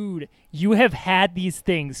 dude, you have had these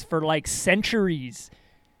things for, like, centuries.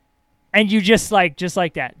 And you just like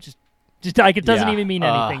that. Just like, it doesn't even mean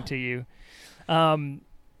anything to you.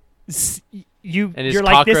 And his you're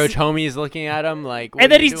like cockroach this, homie's looking at him like, what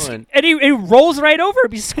and are then you doing? he rolls right over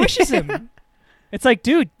him. He squishes him. It's like,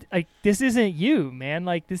 dude, like this isn't you, man.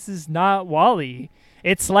 Like this is not Wally.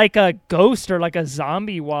 It's like a ghost or like a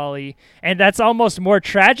zombie Wally, and that's almost more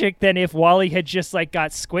tragic than if Wally had just like got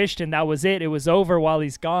squished and that was it. It was over.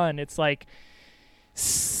 Wally's gone. It's like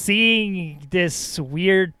seeing this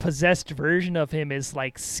weird possessed version of him is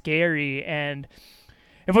like scary. And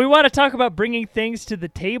if we want to talk about bringing things to the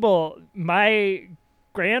table, my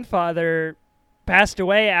grandfather passed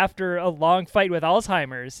away after a long fight with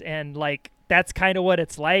Alzheimer's, and like that's kind of what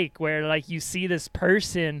it's like, where like you see this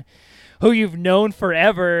person who you've known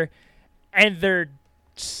forever and they're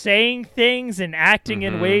saying things and acting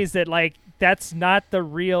in ways that like that's not the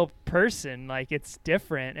real person. Like it's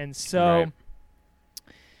different. And so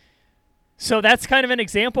So that's kind of an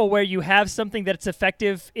example where you have something that's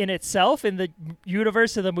effective in itself in the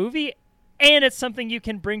universe of the movie, and it's something you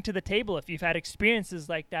can bring to the table if you've had experiences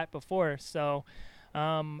like that before. So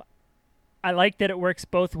I like that it works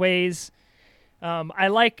both ways. I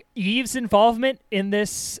like Eve's involvement in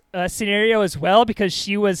this scenario as well, because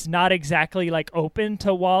she was not exactly like open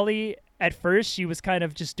to Wally at first. She was kind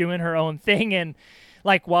of just doing her own thing, and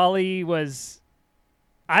like Wally was,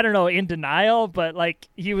 I don't know, in denial, but like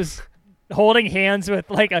he was holding hands with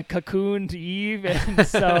like a cocooned Eve. And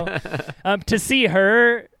so to see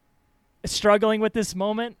her struggling with this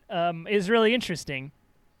moment is really interesting.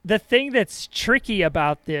 The thing that's tricky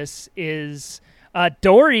about this is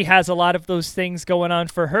Dory has a lot of those things going on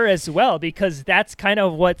for her as well, because that's kind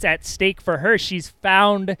of what's at stake for her. She's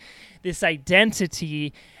found this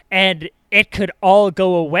identity, and it could all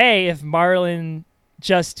go away if Marlin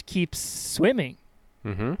just keeps swimming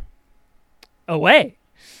away.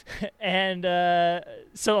 And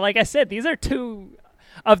so, like I said, these are two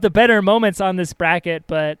of the better moments on this bracket,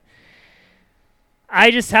 but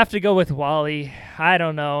I just have to go with Wally. I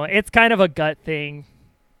don't know. It's kind of a gut thing.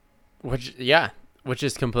 Which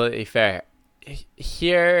is completely fair.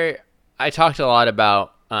 Here, I talked a lot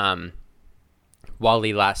about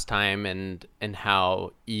Wally last time, and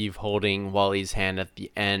how Eve holding Wally's hand at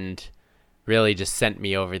the end really just sent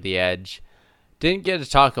me over the edge. Didn't get to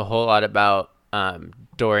talk a whole lot about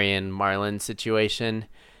Dory and Marlin's situation.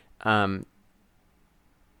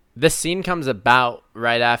 This scene comes about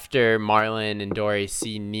right after Marlin and Dory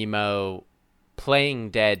see Nemo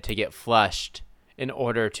playing dead to get flushed in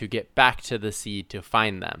order to get back to the sea to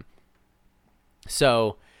find them.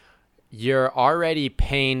 So you're already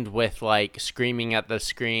pained with like screaming at the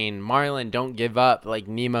screen, Marlin, don't give up, like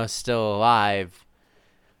Nemo's still alive.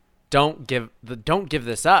 Don't give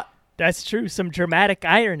this up. That's true. Some dramatic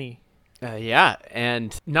irony. Yeah,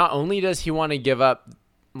 and not only does he want to give up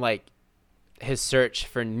like his search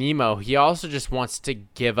for Nemo, he also just wants to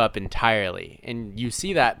give up entirely. And you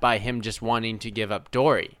see that by him just wanting to give up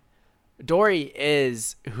Dory. Dory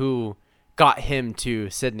is who got him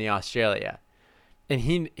to Sydney, Australia. And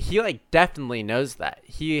he like definitely knows that.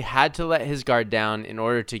 He had to let his guard down in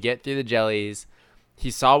order to get through the jellies.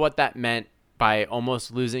 He saw what that meant by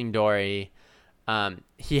almost losing Dory.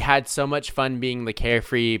 He had so much fun being the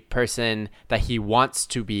carefree person that he wants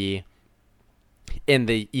to be in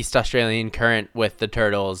the East Australian current with the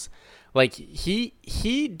turtles. Like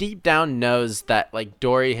he deep down knows that like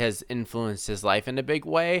Dory has influenced his life in a big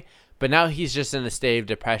way, but now he's just in a state of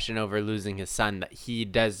depression over losing his son that he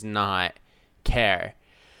does not care.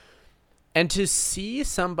 And to see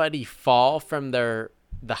somebody fall from the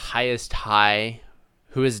highest high,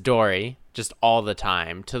 who is Dory, just all the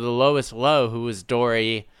time, to the lowest low, who is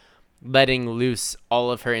Dory letting loose all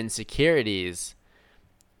of her insecurities,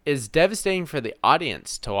 is devastating for the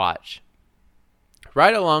audience to watch.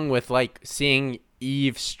 Right along with like seeing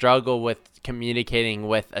Eve struggle with communicating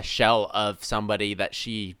with a shell of somebody that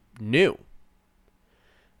she knew.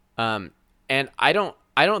 And I don't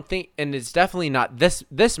think, and it's definitely not,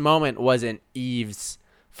 this moment wasn't Eve's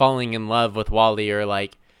falling in love with Wally or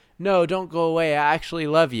like, no, don't go away, I actually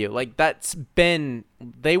love you. Like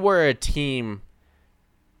they were a team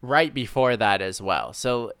right before that as well.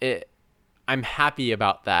 So I'm happy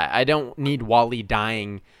about that. I don't need Wally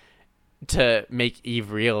dying to make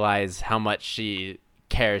Eve realize how much she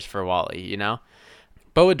cares for Wally, you know?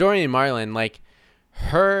 But with Dory and Marlin, like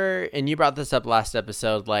her, and you brought this up last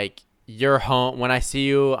episode, like, you're home. When I see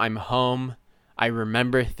you, I'm home. I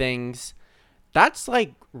remember things. That's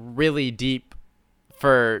like really deep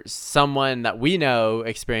for someone that we know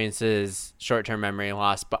experiences short-term memory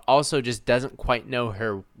loss, but also just doesn't quite know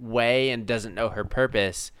her way and doesn't know her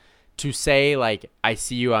purpose. To say like, I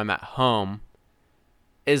see you, I'm at home,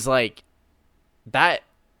 is like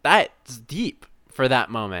that's deep for that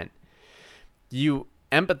moment.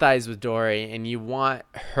 empathize with Dory and you want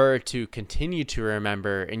her to continue to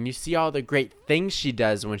remember, and you see all the great things she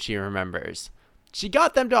does when she remembers. She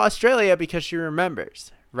got them to Australia because she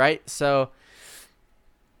remembers, right? So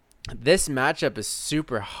this matchup is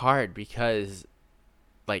super hard because,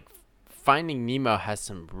 like, Finding Nemo has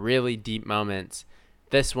some really deep moments,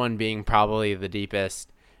 this one being probably the deepest.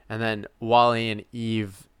 And then Wally and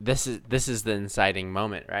Eve, this is the inciting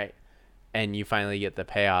moment, right? And you finally get the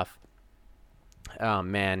payoff. Oh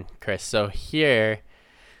man, Chris. So here,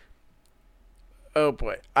 oh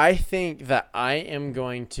boy, I think that I am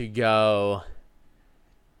going to go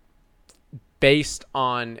based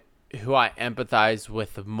on who I empathize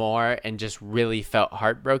with more and just really felt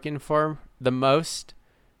heartbroken for the most.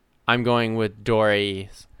 I'm going with Dory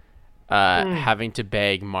having to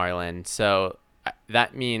beg Marlin. So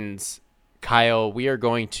that means, Kyle, we are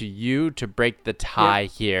going to you to break the tie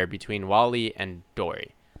here between Wally and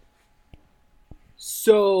Dory.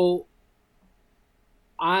 So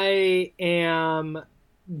I am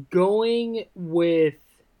going with,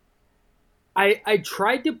 I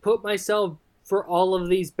tried to put myself for all of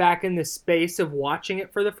these back in the space of watching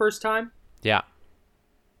it for the first time. Yeah.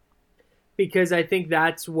 Because I think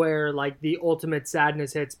that's where, like, the ultimate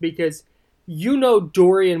sadness hits. Because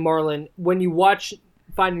Dory and Marlin, when you watch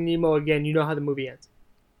Finding Nemo again, you know how the movie ends.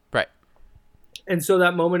 Right. And so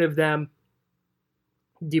that moment of them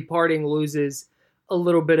departing loses a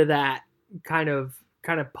little bit of that kind of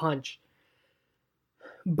punch.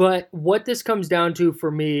 But what this comes down to for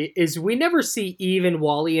me is we never see Eve and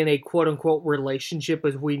Wally in a quote-unquote relationship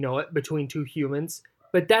as we know it between two humans.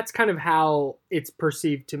 But that's kind of how it's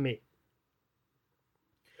perceived to me.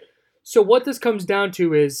 So what this comes down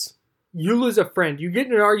to is you lose a friend. You get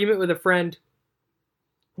in an argument with a friend,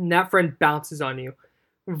 and that friend bounces on you.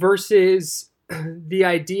 Versus the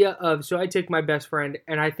idea of, so I take my best friend,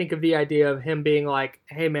 and I think of the idea of him being like,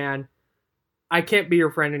 hey man, I can't be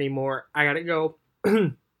your friend anymore. I gotta go.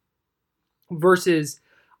 Versus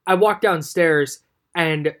I walk downstairs,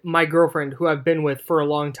 and my girlfriend, who I've been with for a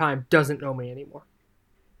long time, doesn't know me anymore.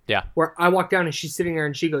 Yeah. Where I walk down, and she's sitting there,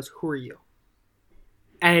 and she goes, who are you?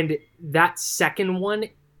 And that second one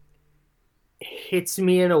hits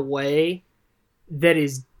me in a way that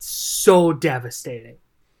is so devastating.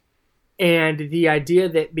 And the idea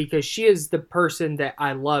that because she is the person that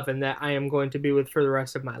I love and that I am going to be with for the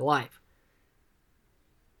rest of my life,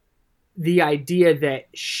 the idea that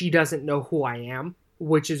she doesn't know who I am,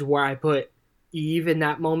 which is where I put Eve in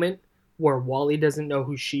that moment, where Wally doesn't know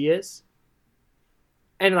who she is.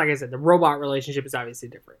 And like I said, the robot relationship is obviously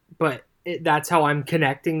different, but that's how I'm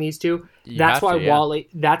connecting these two. That's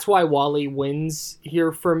why Wally wins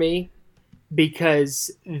here for me,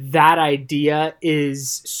 because that idea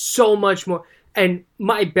is so much more. And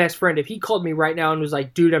my best friend, if he called me right now and was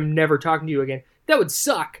like, dude, I'm never talking to you again, that would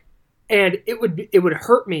suck. And it would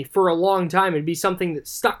hurt me for a long time. It'd be something that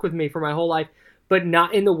stuck with me for my whole life, but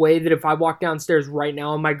not in the way that if I walked downstairs right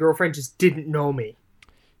now and my girlfriend just didn't know me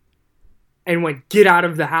and went, get out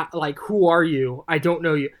of the house. Like, who are you? I don't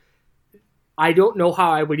know you. I don't know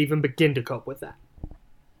how I would even begin to cope with that.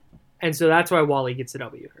 And so that's why Wally gets a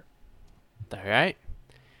W here. All right.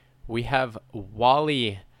 We have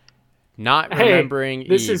Wally not remembering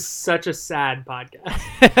this Eve. Is such a sad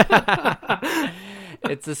podcast.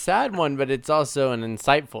 It's a sad one, but it's also an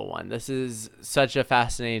insightful one. This is such a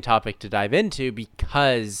fascinating topic to dive into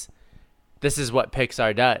because this is what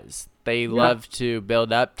Pixar does. They love to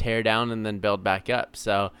build up, tear down, and then build back up.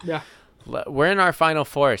 So we're in our final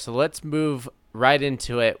four, so let's move right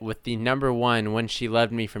into it with the number one, When She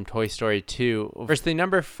Loved Me from Toy Story 2, versus the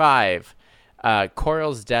number 5,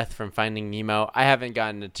 Coral's death from Finding Nemo. I haven't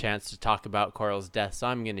gotten a chance to talk about Coral's death, so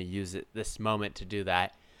I'm going to use this moment to do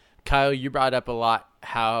that. Kyle, you brought up a lot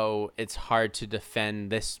how it's hard to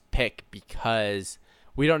defend this pick because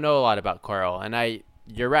we don't know a lot about Coral, and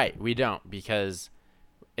you're right, we don't, because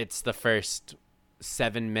it's the first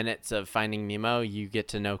 7 minutes of Finding Nemo. You get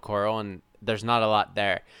to know Coral, and there's not a lot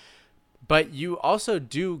there. But you also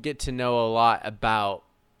do get to know a lot about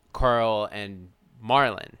Coral and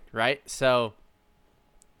Marlin, right? So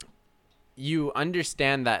you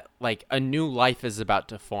understand that, like, a new life is about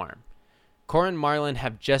to form. Coral and Marlin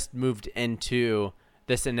have just moved into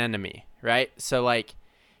this anemone, right? So, like,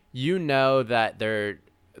 you know that they're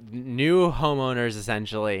new homeowners,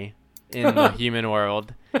 essentially, in the human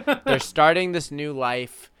world. They're starting this new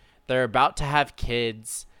life. They're about to have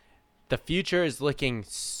kids. The future is looking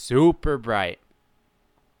super bright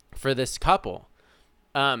for this couple.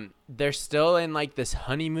 They're still in, like, this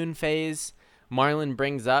honeymoon phase. Marlin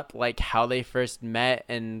brings up, like, how they first met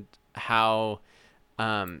and how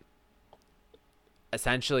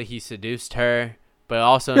essentially he seduced her but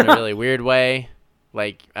also in a really weird way.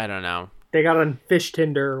 Like, I don't know. They got on fish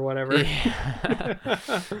Tinder or whatever.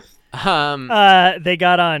 They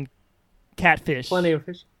got on Catfish. Plenty of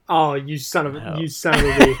fish. Oh, you son of a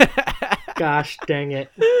bitch. Gosh dang it.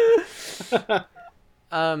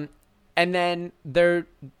 And then they're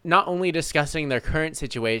not only discussing their current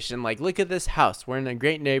situation, like, look at this house. We're in a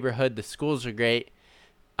great neighborhood. The schools are great.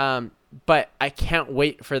 But I can't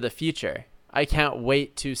wait for the future. I can't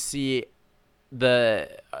wait to see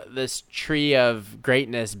this tree of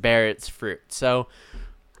greatness bear its fruit. So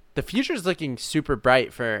the future is looking super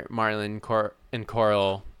bright for Marlon and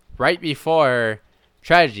Coral right before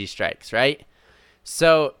tragedy strikes, right?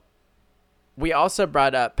 So we also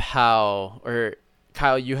brought up how, or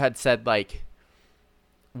Kyle, you had said, like,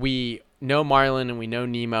 we know Marlon and we know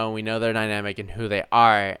Nemo and we know their dynamic and who they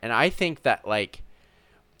are. And I think that, like,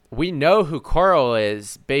 we know who Coral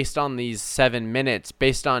is based on these 7 minutes,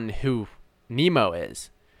 based on who Nemo is.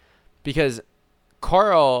 Because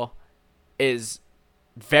Coral is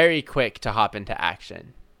very quick to hop into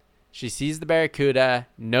action. She sees the barracuda,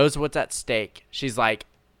 knows what's at stake. She's like,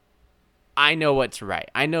 I know what's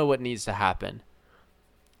right. I know what needs to happen.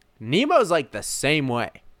 Nemo's like the same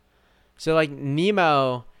way. So, like,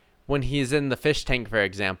 Nemo, when he's in the fish tank, for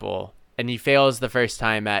example, and he fails the first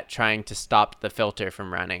time at trying to stop the filter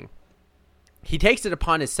from running, he takes it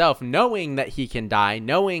upon himself, knowing that he can die,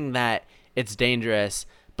 knowing that it's dangerous,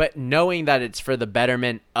 but knowing that it's for the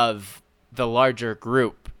betterment of the larger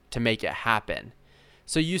group to make it happen.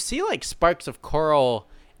 So you see, like, sparks of Coral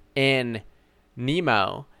in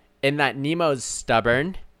Nemo, in that Nemo's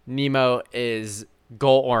stubborn, Nemo is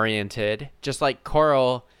goal-oriented, just like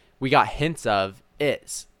Coral, we got hints of,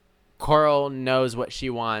 is. Coral knows what she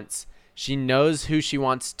wants. She knows who she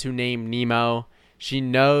wants to name Nemo. She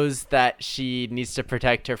knows that she needs to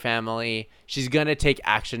protect her family. She's going to take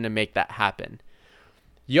action to make that happen.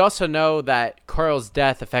 You also know that Coral's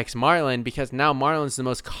death affects Marlon because now Marlon's the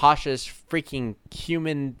most cautious freaking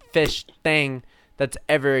human fish thing that's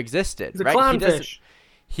ever existed. He's a right? clownfish.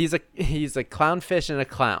 He's a clownfish and a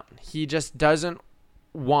clown. He just doesn't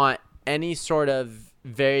want any sort of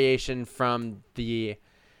variation from the,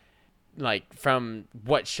 like, from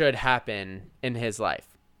what should happen in his life.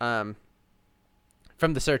 From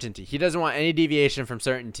the certainty. He doesn't want any deviation from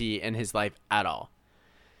certainty in his life at all.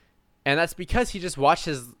 And that's because he just watched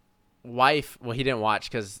his wife. Well, he didn't watch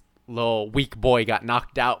because little weak boy got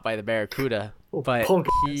knocked out by the barracuda. But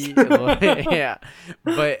he, yeah,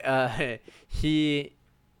 but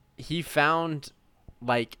he found,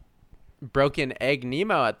 like, broken egg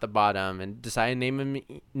Nemo at the bottom and decided to name him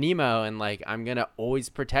Nemo. And, like, I'm going to always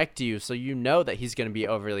protect you. So you know that he's going to be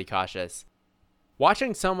overly cautious.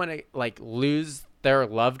 Watching someone, like, lose their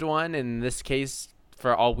loved one, in this case,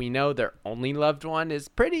 for all we know, their only loved one, it's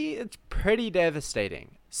pretty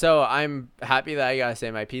devastating. So I'm happy that I got to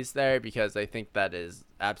say my piece there because I think that is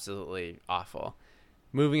absolutely awful.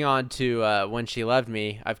 Moving on to When She Loved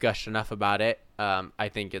Me, I've gushed enough about it. I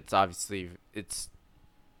think it's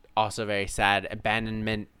also very sad.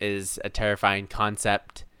 Abandonment is a terrifying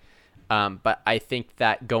concept. But I think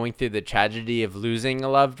that going through the tragedy of losing a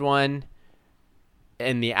loved one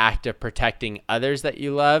in the act of protecting others that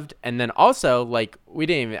you loved, and then also, like, I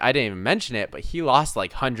didn't even mention it, but he lost,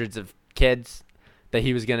 like, hundreds of kids that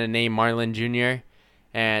he was going to name Marlon Jr.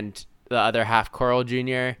 and the other half Coral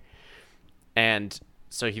Jr. And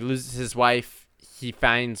so he loses his wife. He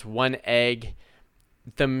finds one egg.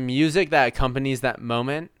 The music that accompanies that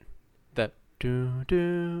moment, the do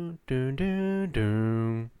do do do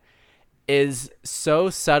do, is so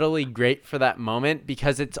subtly great for that moment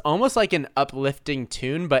because it's almost like an uplifting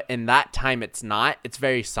tune, but in that time it's not. It's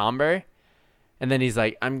very somber. And then he's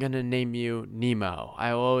like, I'm going to name you Nemo.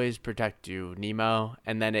 I will always protect you, Nemo.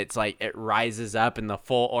 And then it's like it rises up and the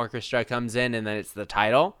full orchestra comes in and then it's the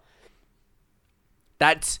title.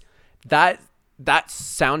 That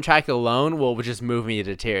soundtrack alone will just move me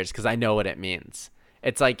to tears because I know what it means.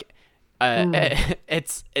 It's like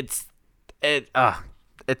it's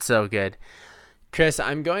so good. Chris,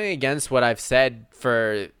 I'm going against what I've said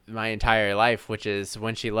for my entire life, which is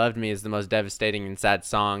When She Loved Me is the most devastating and sad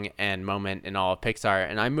song and moment in all of Pixar,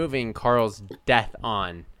 and I'm moving Carl's death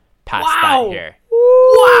on past that here.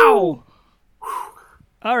 Wow!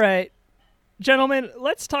 All right. Gentlemen,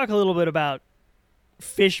 let's talk a little bit about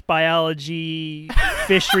fish biology,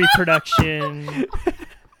 fish reproduction.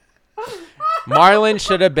 Marlon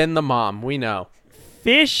should have been the mom, we know.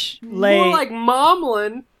 Fish lay... More like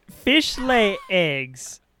Momlin. Fish lay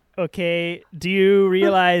eggs, okay? Do you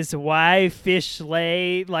realize why fish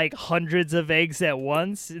lay, like, hundreds of eggs at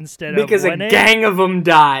once instead of one egg? Because a gang of them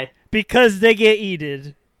die. Because they get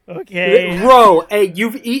eaten, Okay. Bro, hey,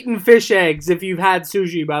 you've eaten fish eggs if you've had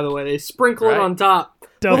sushi, by the way. They sprinkle it Right. on top.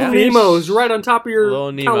 The Little fish, Nemos right on top of your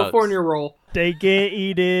Little Nemos. California roll. they get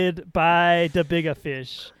eaten by the bigger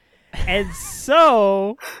fish. And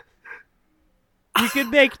so, you could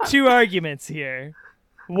make two arguments here.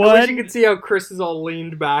 I wish you One, could see how Chris is all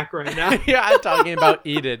leaned back right now. Yeah, I'm talking about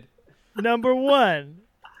Enid. number one,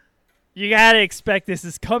 you gotta expect this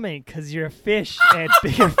is coming because you're a fish and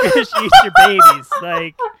bigger fish eat your babies.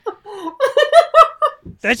 Like,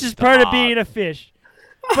 that's just part of Stop. being a fish.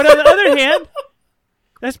 But on the other hand,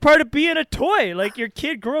 that's part of being a toy. Like, your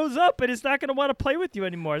kid grows up and it's not gonna want to play with you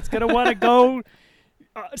anymore. It's gonna want to go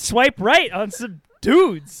swipe right on some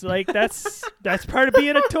dudes. Like, that's part of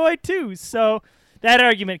being a toy too. So that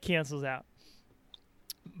argument cancels out.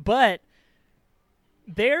 But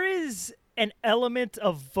there is an element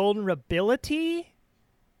of vulnerability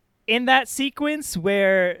in that sequence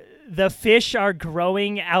where the fish are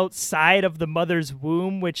growing outside of the mother's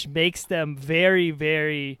womb, which makes them very,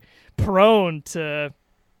 very prone to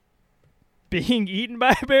being eaten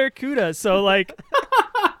by a barracuda. So, like,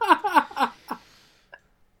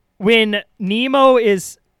 when Marlin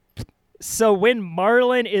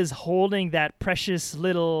is holding that precious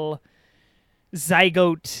little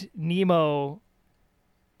zygote Nemo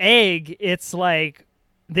egg, it's like,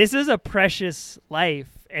 this is a precious life.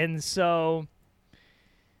 And so,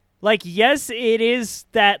 like, yes, it is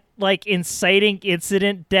that, like, inciting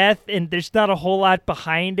incident death, and there's not a whole lot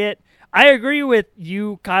behind it. I agree with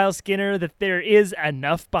you, Kyle Skinner, that there is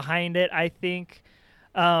enough behind it, I think.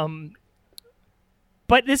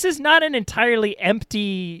 But this is not an entirely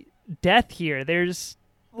empty death here. There's,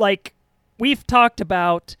 like, we've talked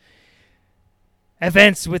about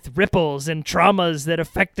events with ripples and traumas that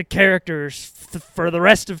affect the characters for the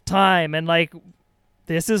rest of time, and, like,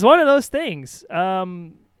 this is one of those things.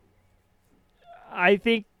 I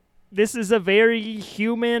think this is a very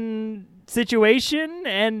human situation,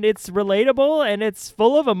 and it's relatable, and it's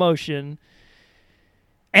full of emotion.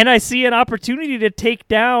 And I see an opportunity to take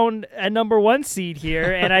down a number one seed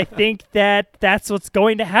here, and I think that that's what's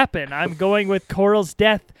going to happen. I'm going with Coral's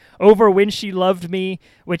death over When She Loved Me,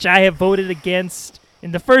 which I have voted against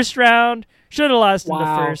in the first round. Should have lost in the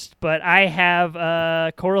first, but I have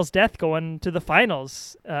Coral's death going to the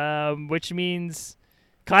finals, which means,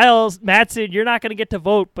 Kyle Madsen, you're not going to get to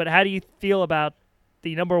vote, but how do you feel about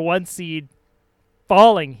the number one seed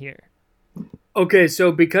falling here? Okay,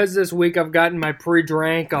 so because this week I've gotten my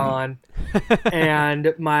pre-drank on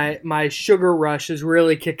and my sugar rush is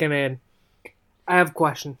really kicking in, I have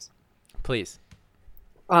questions. Please.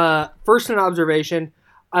 First, an observation.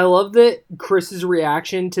 I love that Chris's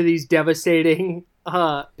reaction to these devastating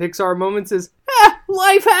Pixar moments is,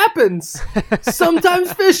 life happens.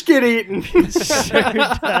 Sometimes fish get eaten. Sure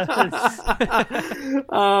does.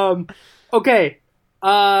 Okay.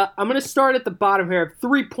 I'm going to start at the bottom here. I have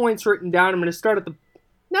 3 points written down. I'm going to start at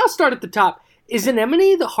the top. Is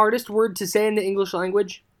anemone the hardest word to say in the English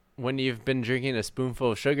language? When you've been drinking a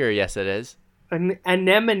spoonful of sugar, yes, it is.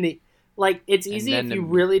 Anemone. Like, it's easy if you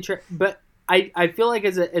really try, but I feel like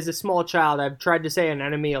as a small child, I've tried to say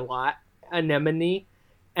anemone a lot. Anemone.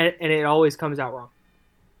 And it always comes out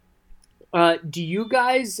wrong. Do you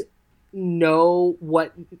guys know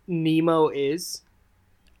what Nemo is?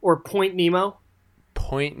 Or Point Nemo?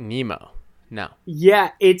 Point Nemo. No.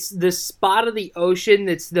 Yeah, it's the spot of the ocean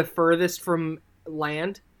that's the furthest from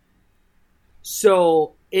land.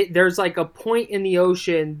 So there's like a point in the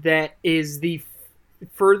ocean that is the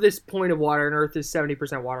furthest point of water, and Earth is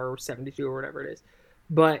 70% water, or 72, or whatever it is.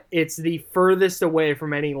 But it's the furthest away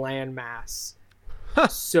from any land mass.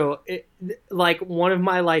 So, like, one of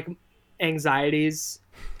my, like, anxieties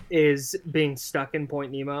is being stuck in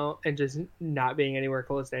Point Nemo and just not being anywhere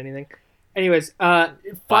close to anything. Anyways,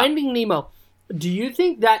 Finding Nemo. Do you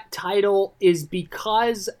think that title is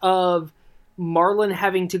because of Marlin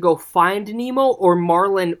having to go find Nemo, or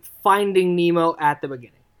Marlin finding Nemo at the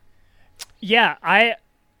beginning? Yeah, I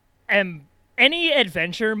am. Any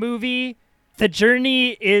adventure movie, the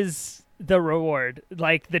journey is the reward.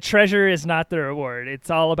 Like, the treasure is not the reward. It's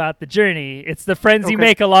all about the journey. It's the friends you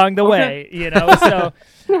make along the way, you know? So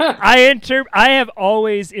I have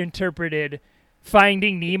always interpreted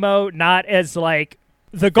Finding Nemo not as, like,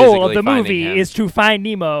 the goal of the movie is to find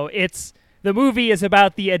Nemo. It's the movie is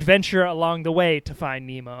about the adventure along the way to find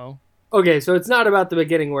Nemo. Okay, so it's not about the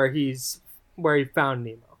beginning where he found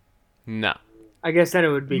Nemo. No. I guess then it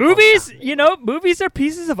would be movies. You know, movies are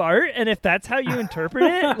pieces of art, and if that's how you interpret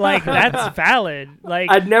it, like, that's valid. Like,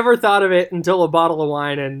 I'd never thought of it until a bottle of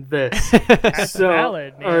wine and this. That's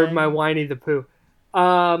valid, man. Or my Winnie the Pooh.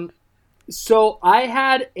 So I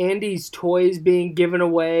had Andy's toys being given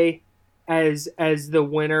away as the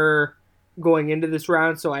winner going into this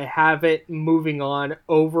round, so I have it moving on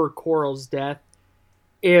over Coral's death.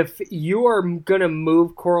 If you are going to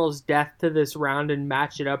move Coral's death to this round and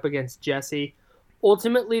match it up against Jesse,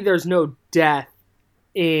 ultimately there's no death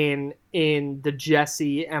in the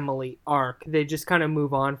Jesse Emily arc. They just kind of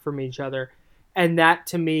move on from each other. And that,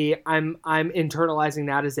 to me, I'm internalizing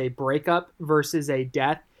that as a breakup versus a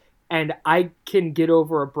death. And I can get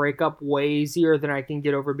over a breakup way easier than I can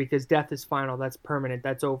get over, because death is final. That's permanent.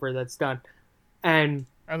 That's over. That's done. And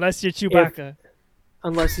unless you're Chewbacca.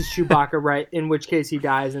 Unless it's Chewbacca, right? In which case he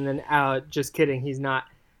dies, and then just kidding, he's not.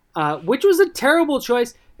 Which was a terrible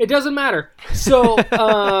choice. It doesn't matter. So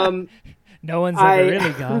no one's ever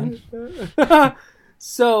really gone.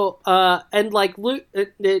 So, and like Luke,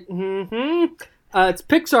 it's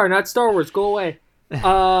Pixar, not Star Wars. Go away.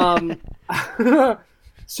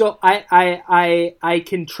 So I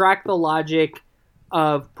can track the logic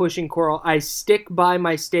of pushing Coral. I stick by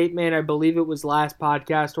my statement. I believe it was last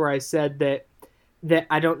podcast where I said that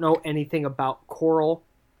I don't know anything about Coral,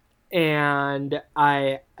 and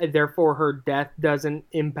therefore her death doesn't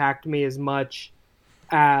impact me as much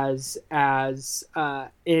as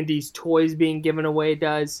Andy's toys being given away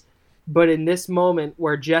does. But in this moment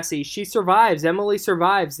where Jesse, she survives, Emily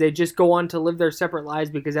survives, they just go on to live their separate lives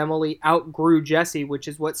because Emily outgrew Jesse, which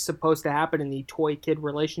is what's supposed to happen in the toy-kid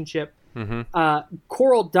relationship. Mm-hmm.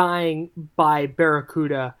 Coral dying by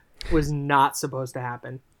Barracuda was not supposed to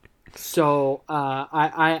happen. So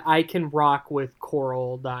I can rock with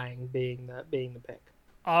Coral dying being the pick.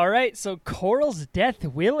 All right, so Coral's death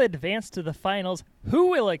will advance to the finals. Who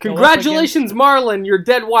will it go Congratulations, Marlon! Your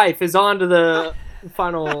dead wife is on to the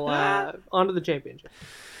final, onto the championship.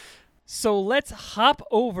 So let's hop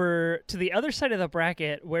over to the other side of the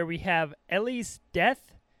bracket where we have Ellie's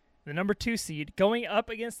death, the number 2 seed, going up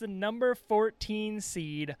against the number 14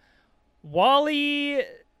 seed. Wally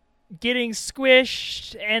getting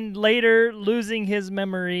squished and later losing his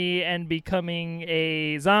memory and becoming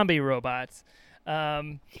a zombie robot.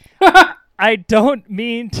 I don't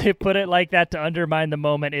mean to put it like that to undermine the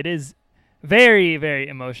moment. It is very, very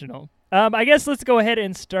emotional. I guess let's go ahead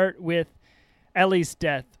and start with Ellie's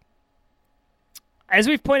death. As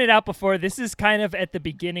we've pointed out before, this is kind of at the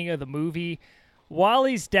beginning of the movie.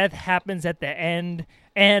 Wally's death happens at the end,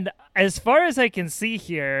 and as far as I can see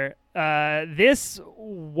here, this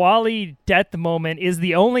Wally death moment is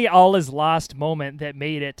the only all is lost moment that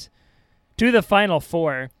made it to the Final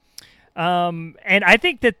Four. And I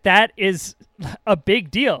think that is a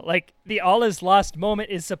big deal. Like, the all is lost moment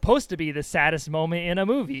is supposed to be the saddest moment in a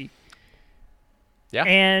movie. Yeah.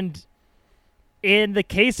 And in the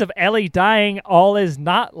case of Ellie dying, all is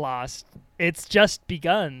not lost. It's just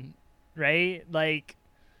begun, right? Like,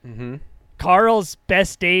 Mm-hmm. Carl's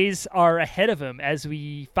best days are ahead of him, as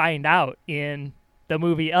we find out in the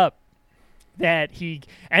movie Up, that he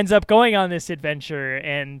ends up going on this adventure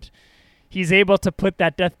and he's able to put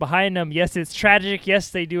that death behind him. Yes, it's tragic. Yes,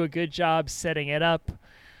 they do a good job setting it up.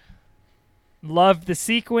 Loved the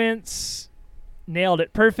sequence. Nailed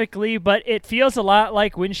it perfectly. But it feels a lot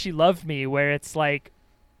like When She Loved Me, where it's like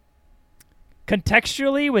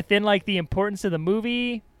contextually within like the importance of the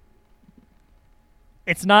movie,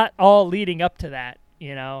 it's not all leading up to that.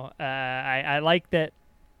 You know, I like that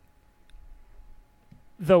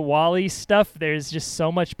the Wally stuff, there's just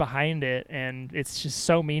so much behind it and it's just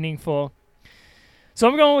so meaningful. So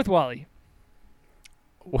I'm going with Wally.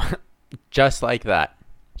 Just like that.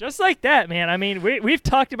 Just like that, man. I mean, we've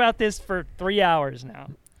talked about this for 3 hours now.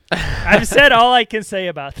 I've said all I can say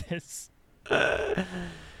about this.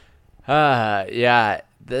 Yeah,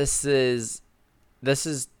 this is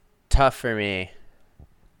tough for me.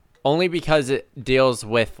 Only because it deals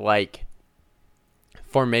with, like,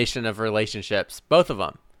 formation of relationships. Both of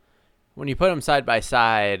them. When you put them side by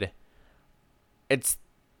side, it's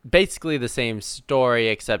basically the same story,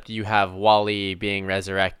 except you have Wally being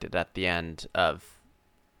resurrected at the end of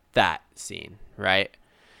that scene, right?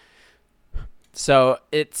 So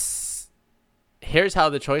here's how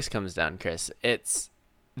the choice comes down, Chris. It's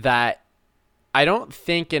that I don't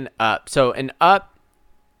think in Up,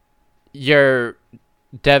 you're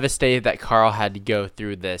devastated that Carl had to go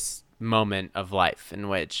through this moment of life in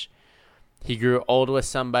which he grew old with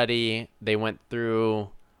somebody. They went through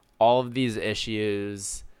all of these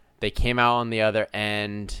issues. They came out on the other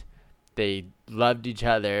end. They loved each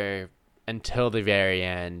other until the very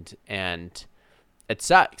end. And it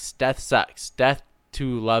sucks. Death sucks. Death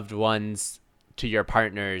to loved ones, to your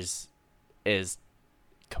partners, is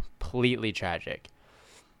completely tragic.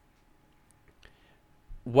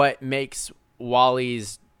 What makes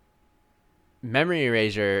Wally's memory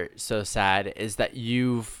erasure so sad is that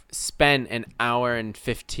you've spent an hour and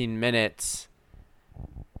 15 minutes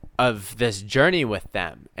of this journey with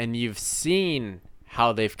them, and you've seen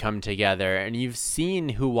how they've come together, and you've seen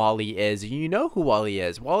who Wally is. You know who Wally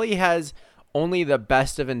is. Wally has only the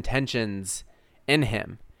best of intentions in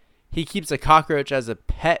him. He keeps a cockroach as a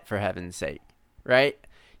pet, for heaven's sake, right?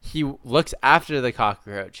 He looks after the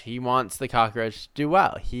cockroach. He wants the cockroach to do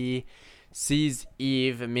well. He sees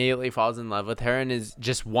Eve, immediately falls in love with her, and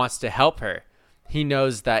just wants to help her. He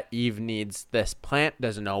knows that Eve needs this plant,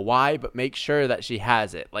 doesn't know why, but makes sure that she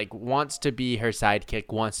has it. Like, wants to be her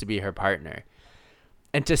sidekick, wants to be her partner.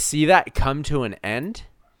 And to see that come to an end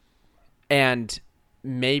and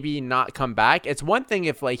maybe not come back. It's one thing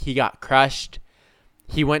if, like, he got crushed.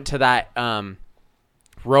 He went to that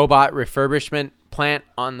robot refurbishment plant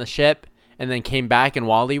on the ship and then came back and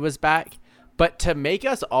Wally was back. But to make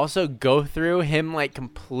us also go through him, like,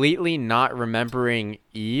 completely not remembering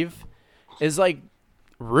Eve is, like,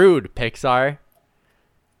 rude, Pixar.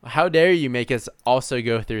 How dare you make us also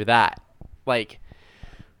go through that? Like,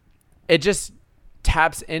 it just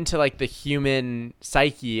taps into, like, the human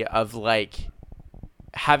psyche of, like,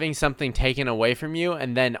 having something taken away from you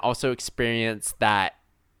and then also experience that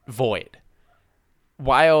void.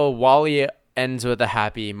 While Wally ends with a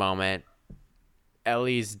happy moment,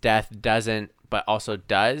 Ellie's death doesn't, but also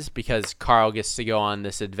does, because Carl gets to go on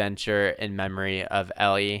this adventure in memory of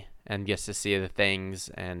Ellie and gets to see the things,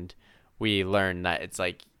 and we learn that it's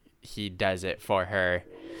like he does it for her.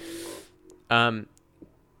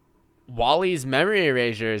 Wally's memory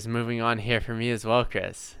erasure is moving on here for me as well,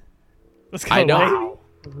 Chris. Let's go. I don't.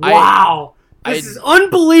 Wow. This is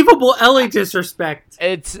unbelievable Ellie disrespect.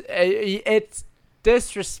 It's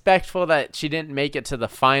disrespectful that she didn't make it to the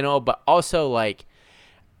final, but also, like,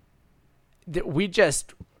 you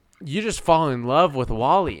just fall in love with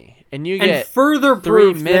Wally, and you get further 3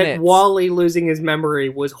 proof minutes. that Wally losing his memory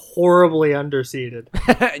was horribly underseated.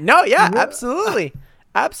 No, yeah, absolutely.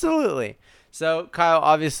 So, Kyle,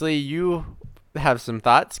 obviously you have some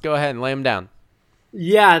thoughts. Go ahead and lay them down.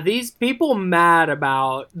 Yeah, these people mad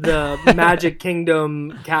about the Magic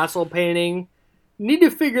Kingdom castle painting need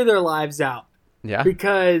to figure their lives out. Yeah.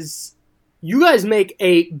 Because you guys make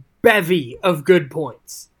a bevy of good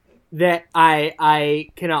points that I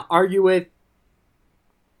cannot argue with.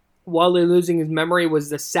 Wally losing his memory was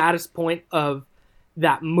the saddest point of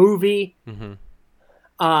that movie. Mm-hmm.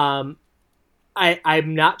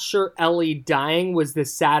 I'm not sure Ellie dying was the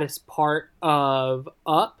saddest part of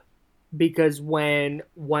Up, because when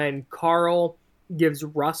Carl gives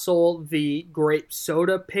Russell the grape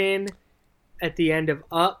soda pin at the end of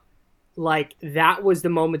Up, like, that was the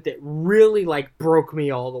moment that really, like, broke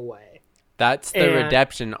me all the way. That's the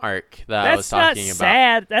redemption arc that I was talking about.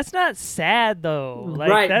 Sad. That's not sad though. Like,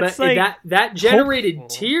 right, that's but like that generated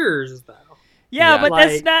hopeful. Tears though. Yeah, but like,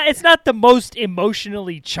 that's not. It's not the most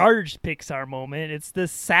emotionally charged Pixar moment. It's the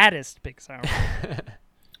saddest Pixar moment.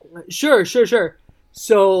 Sure.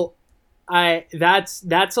 So,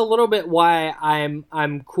 that's a little bit why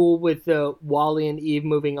I'm cool with the Wally and Eve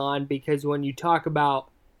moving on, because when you talk about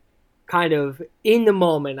kind of in the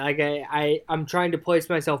moment, like I'm trying to place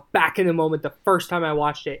myself back in the moment the first time I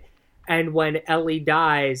watched it, and when Ellie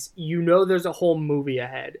dies, you know there's a whole movie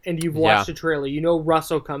ahead, and you've watched the trailer, you know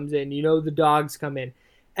Russell comes in, you know the dogs come in,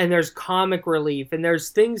 and there's comic relief, and there's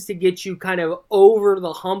things to get you kind of over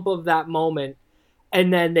the hump of that moment,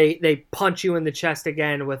 and then they punch you in the chest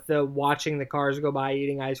again with the watching the cars go by,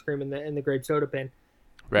 eating ice cream and the grape soda pin.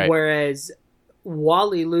 Right. Whereas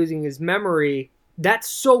Wally losing his memory, that's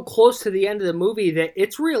so close to the end of the movie that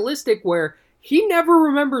it's realistic, where he never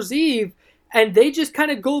remembers Eve, and they just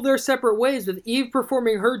kind of go their separate ways, with Eve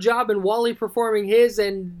performing her job and Wally performing his,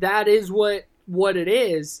 and that is what it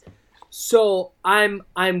is. So I'm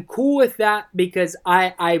cool with that, because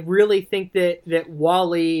I really think that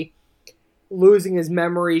Wally losing his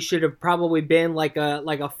memory should have probably been like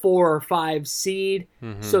a 4 or 5 seed.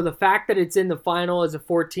 Mm-hmm. So the fact that it's in the final as a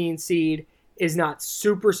 14 seed is not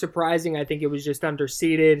super surprising. I think it was just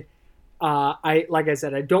underseeded. Like I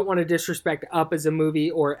said, I don't want to disrespect Up as a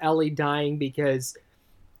movie or Ellie dying, because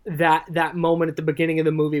that moment at the beginning of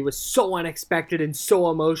the movie was so unexpected and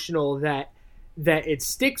so emotional that it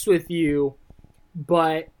sticks with you.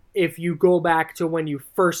 But if you go back to when you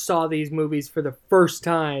first saw these movies for the first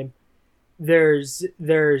time, there's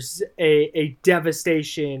a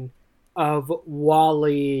devastation of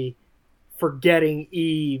Wally forgetting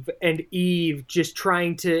Eve, and Eve just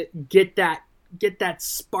trying to get that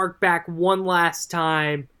spark back one last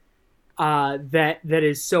time, that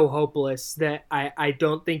is so hopeless that I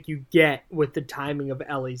don't think you get with the timing of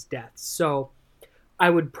Ellie's death. So I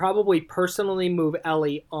would probably personally move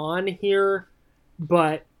Ellie on here,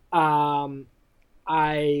 but I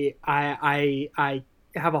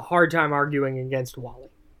have a hard time arguing against Wally.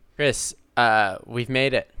 Chris, we've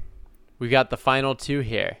made it. We got the final two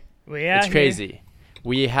here. It's crazy.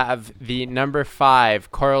 We have the number 5,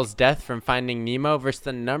 Coral's death from Finding Nemo, versus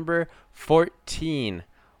the number 14,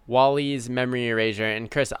 Wally's memory erasure. And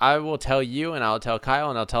Chris, I will tell you, and I'll tell Kyle,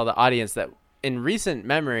 and I'll tell the audience that in recent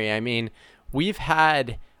memory, I mean, we've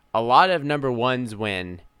had a lot of number 1s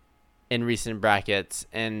win in recent brackets,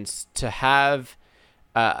 and to have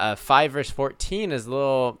a 5 versus 14 is a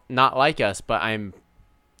little not like us, but I'm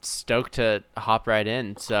stoked to hop right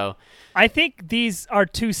in. So I think these are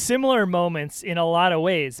two similar moments in a lot of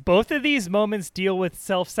ways. Both of these moments deal with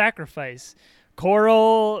self-sacrifice.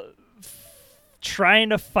 Coral trying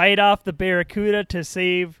to fight off the barracuda to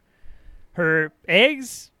save her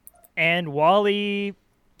eggs, and Wally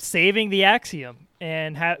saving the Axiom,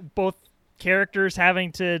 and both characters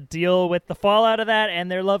having to deal with the fallout of that, and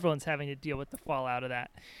their loved ones having to deal with the fallout of that.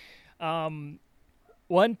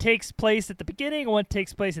 One takes place at the beginning, one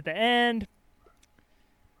takes place at the end.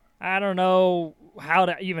 I don't know how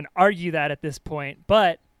to even argue that at this point,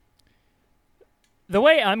 but the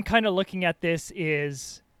way I'm kind of looking at this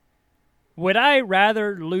is, would I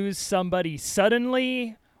rather lose somebody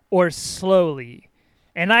suddenly or slowly?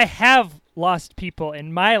 And I have lost people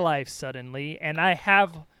in my life suddenly, and I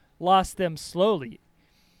have lost them slowly.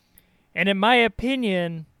 And in my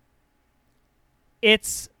opinion,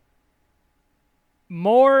 it's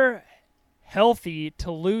more healthy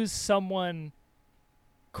to lose someone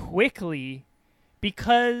quickly,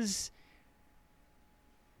 because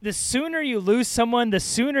the sooner you lose someone, the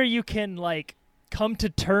sooner you can come to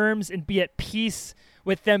terms and be at peace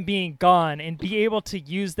with them being gone, and be able to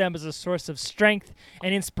use them as a source of strength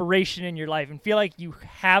and inspiration in your life, and feel like you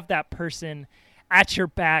have that person at your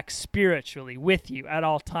back spiritually with you at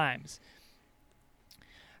all times.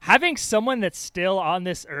 Having someone that's still on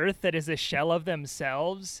this earth that is a shell of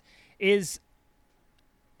themselves is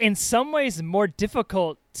in some ways more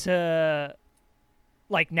difficult to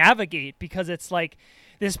navigate, because it's like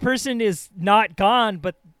this person is not gone,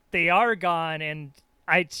 but they are gone, and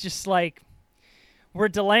it's just we're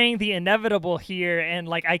delaying the inevitable here, and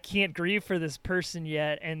I can't grieve for this person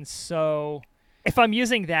yet. And so if I'm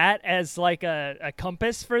using that as a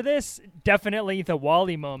compass for this, definitely the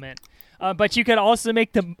Wally moment. But you could also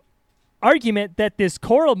make the argument that this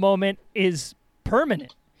Coral moment is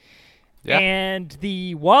permanent. Yeah. And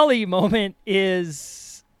the Wally moment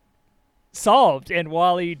is solved, and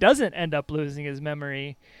Wally doesn't end up losing his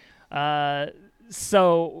memory.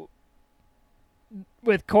 So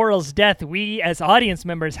with Coral's death, we as audience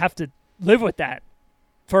members have to live with that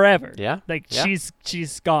forever. Yeah.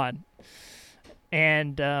 She's gone.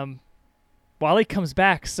 And Wally comes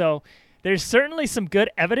back. So there's certainly some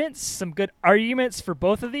good evidence, some good arguments for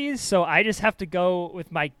both of these. So I just have to go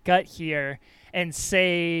with my gut here and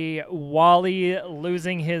say Wally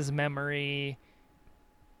losing his memory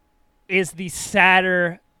is the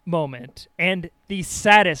sadder moment and the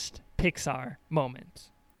saddest Pixar moment.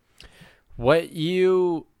 What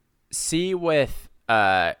you see with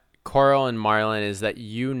Coral and Marlin is that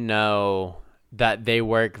that they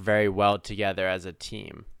work very well together as a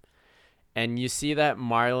team. And you see that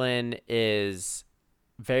Marlin is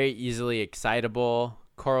very easily excitable.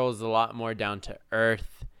 Coral's a lot more down to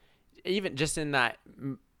earth. Even just in that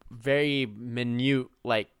very minute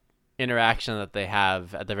interaction that they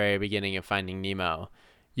have at the very beginning of Finding Nemo,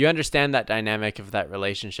 you understand that dynamic of that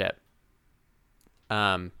relationship.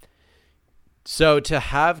 So to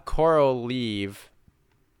have Coral leave,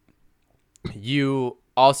 you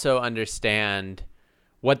also understand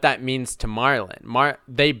what that means to Marlin.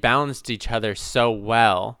 They balanced each other so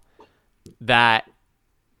well that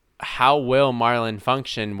how will Marlin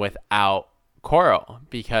function without Coral?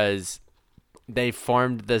 Because they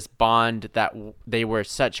formed this bond that they were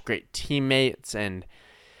such great teammates, and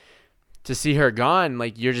to see her gone,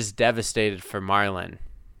 you're just devastated for Marlin.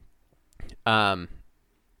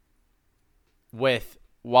 With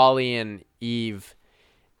Wally and Eve,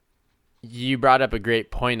 you brought up a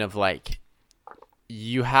great point of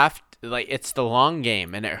you have to, it's the long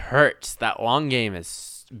game, and it hurts. That long game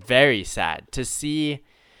is very sad to see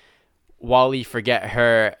Wally forget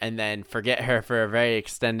her, and then forget her for a very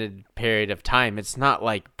extended period of time. It's not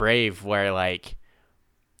like Brave, where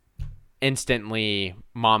instantly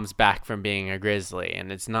mom's back from being a grizzly,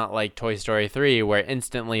 and it's not like Toy Story 3 where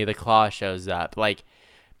instantly the claw shows up.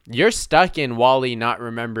 You're stuck in Wally not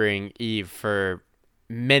remembering Eve for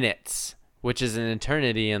minutes, which is an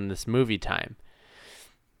eternity in this movie time.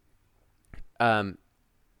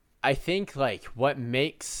 I think like what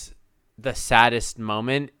makes the saddest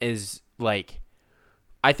moment is like,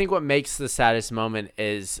 I think what makes the saddest moment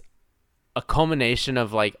is a culmination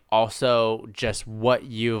of like also just what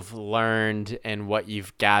you've learned and what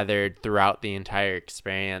you've gathered throughout the entire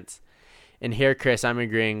experience. And here, Chris, I'm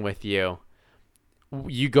agreeing with you.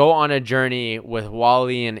 You go on a journey with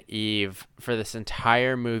Wally and Eve for this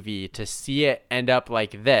entire movie to see it end up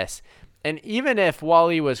like this. And even if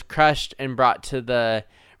Wally was crushed and brought to the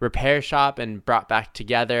repair shop and brought back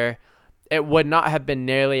together, it would not have been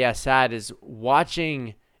nearly as sad as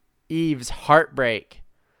watching Eve's heartbreak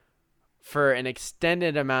for an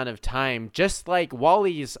extended amount of time, just like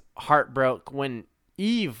Wally's heart broke when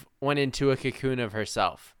Eve went into a cocoon of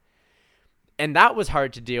herself. And that was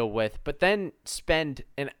hard to deal with, but then spend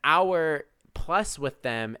an hour plus with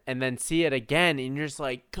them and then see it again, and you're just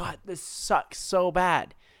like, God, this sucks so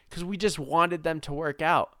bad, because we just wanted them to work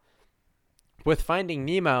out. With Finding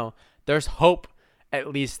Nemo, there's hope at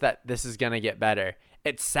least that this is going to get better.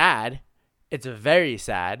 It's sad. It's very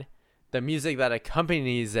sad. The music that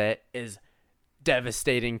accompanies it is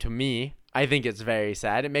devastating to me. I think it's very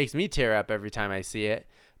sad. It makes me tear up every time I see it.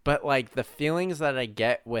 But like the feelings that I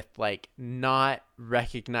get with like not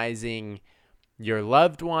recognizing your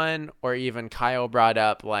loved one, or even Kyle brought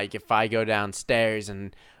up, like if I go downstairs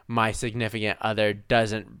and my significant other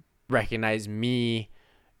doesn't recognize me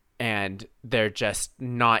and they're just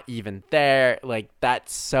not even there, like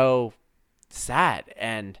that's so sad.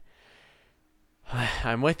 And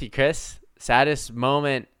I'm with you, Chris. Saddest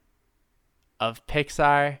moment of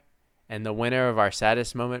Pixar and the winner of our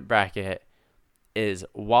saddest moment bracket is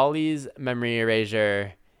Wally's memory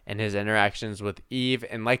erasure and his interactions with Eve.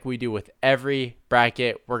 And like we do with every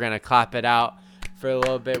bracket, we're going to clap it out for a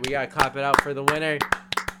little bit. We got to clap it out for the winner.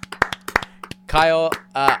 Kyle,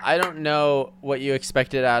 I don't know what you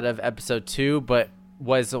expected out of episode 2, but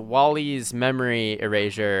was Wally's memory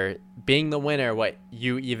erasure being the winner what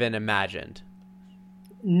you even imagined?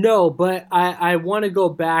 No, but I want to go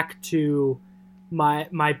back to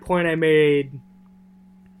my point I made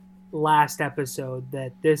last episode,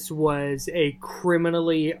 that this was a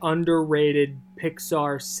criminally underrated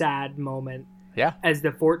Pixar sad moment. Yeah. As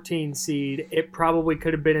the 14 seed, it probably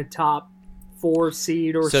could have been a top 4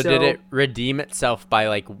 seed or so. So did it redeem itself by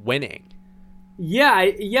like winning? Yeah,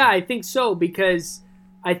 I think so, because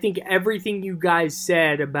I think everything you guys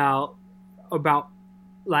said about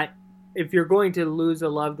like if you're going to lose a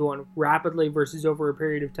loved one rapidly versus over a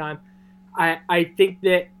period of time, I think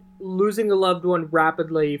that losing a loved one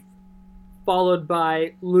rapidly followed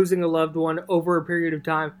by losing a loved one over a period of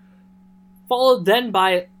time, followed then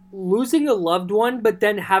by losing a loved one, but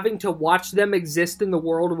then having to watch them exist in the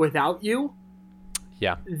world without you.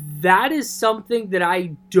 Yeah. That is something that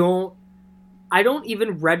I don't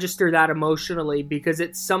even register that emotionally, because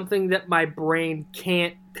it's something that my brain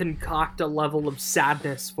can't concoct a level of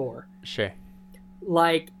sadness for. Sure.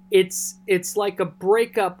 Like, it's like a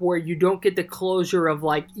breakup where you don't get the closure of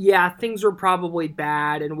like, yeah, things were probably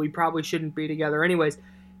bad and we probably shouldn't be together anyways.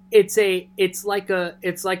 It's like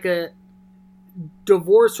a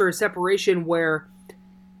divorce or a separation where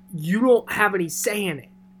you don't have any say in it.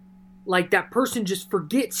 Like, that person just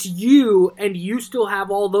forgets you and you still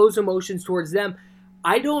have all those emotions towards them.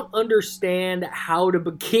 I don't understand how to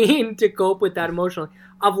begin to cope with that emotionally.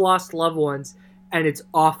 I've lost loved ones and it's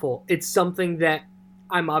awful. It's something that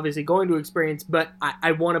I'm obviously going to experience, but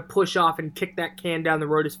I want to push off and kick that can down the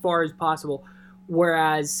road as far as possible.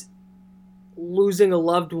 Whereas losing a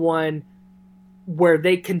loved one where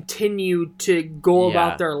they continue to go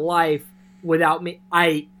about their life without me,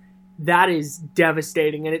 that is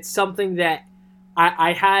devastating. And it's something that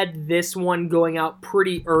I had this one going out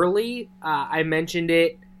pretty early. I mentioned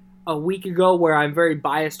it a week ago where I'm very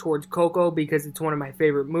biased towards Coco because it's one of my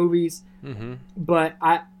favorite movies. Mm-hmm. But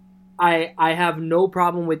I have no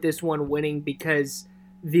problem with this one winning because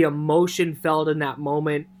the emotion felt in that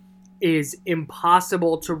moment is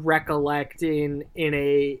impossible to recollect in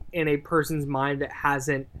a person's mind that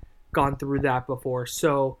hasn't gone through that before.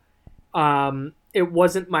 So it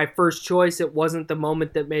wasn't my first choice. It wasn't the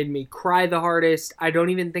moment that made me cry the hardest. I don't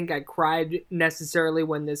even think I cried necessarily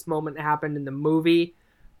when this moment happened in the movie,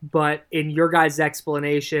 but in your guys'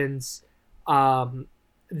 explanations,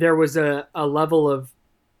 there was a level of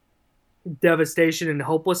devastation and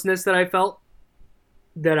hopelessness that I felt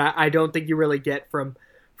that I don't think you really get from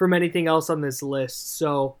anything else on this list.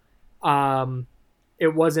 So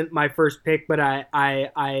it wasn't my first pick, but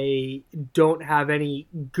I don't have any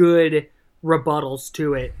good rebuttals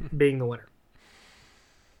to it being the winner.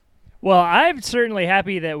 Well, I'm certainly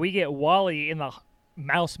happy that we get Wally in the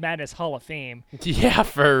Mouse Madness Hall of Fame. Yeah,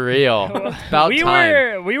 for real. About we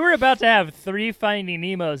time. were about to have 3 Finding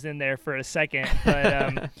Nemos in there for a second,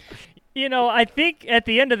 but I think at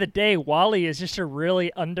the end of the day, WALL-E is just a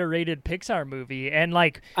really underrated Pixar movie, and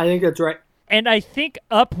I think that's right. And I think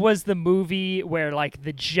Up was the movie where like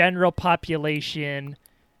the general population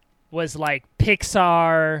was like,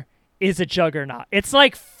 Pixar is a juggernaut. It's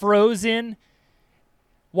like Frozen.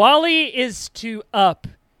 WALL-E is to Up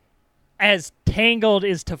as Tangled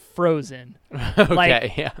is to Frozen.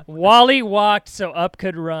 Okay, yeah. WALL-E walked so Up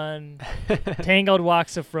could run. Tangled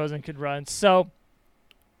walked so Frozen could run. So,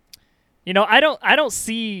 I don't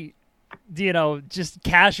see, just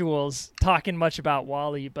casuals talking much about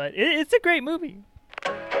WALL-E, but it's a great movie.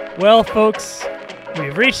 Well, folks,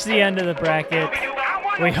 we've reached the end of the bracket.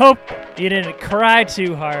 We hope you didn't cry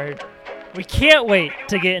too hard. We can't wait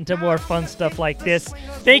to get into more fun stuff like this.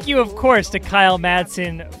 Thank you, of course, to Kyle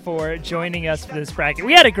Madsen for joining us for this bracket.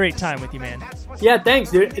 We had a great time with you, man. Yeah,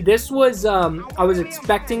 thanks, dude. This was, I was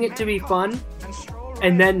expecting it to be fun,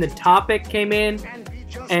 and then the topic came in,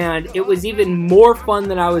 and it was even more fun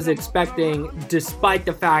than I was expecting, despite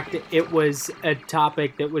the fact that it was a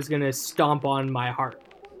topic that was going to stomp on my heart.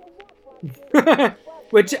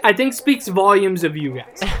 Which I think speaks volumes of you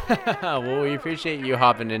guys. Well, we appreciate you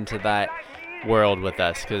hopping into that world with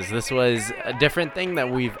us, because this was a different thing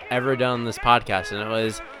that we've ever done on this podcast, and it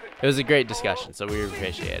was a great discussion, so we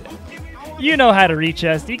appreciate it. You know how to reach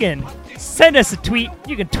us. You can send us a tweet.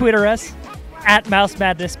 You can Twitter us at Mouse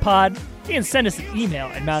Madness Pod. You can send us an email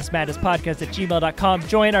at mousemadnesspodcast@gmail.com.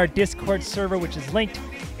 Join our Discord server, which is linked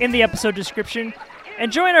in the episode description.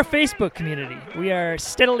 And join our Facebook community. We are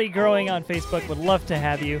steadily growing on Facebook. Would love to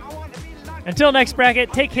have you. Until next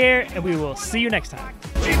bracket, take care, and we will see you next time.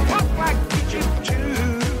 She talked like Egypt too.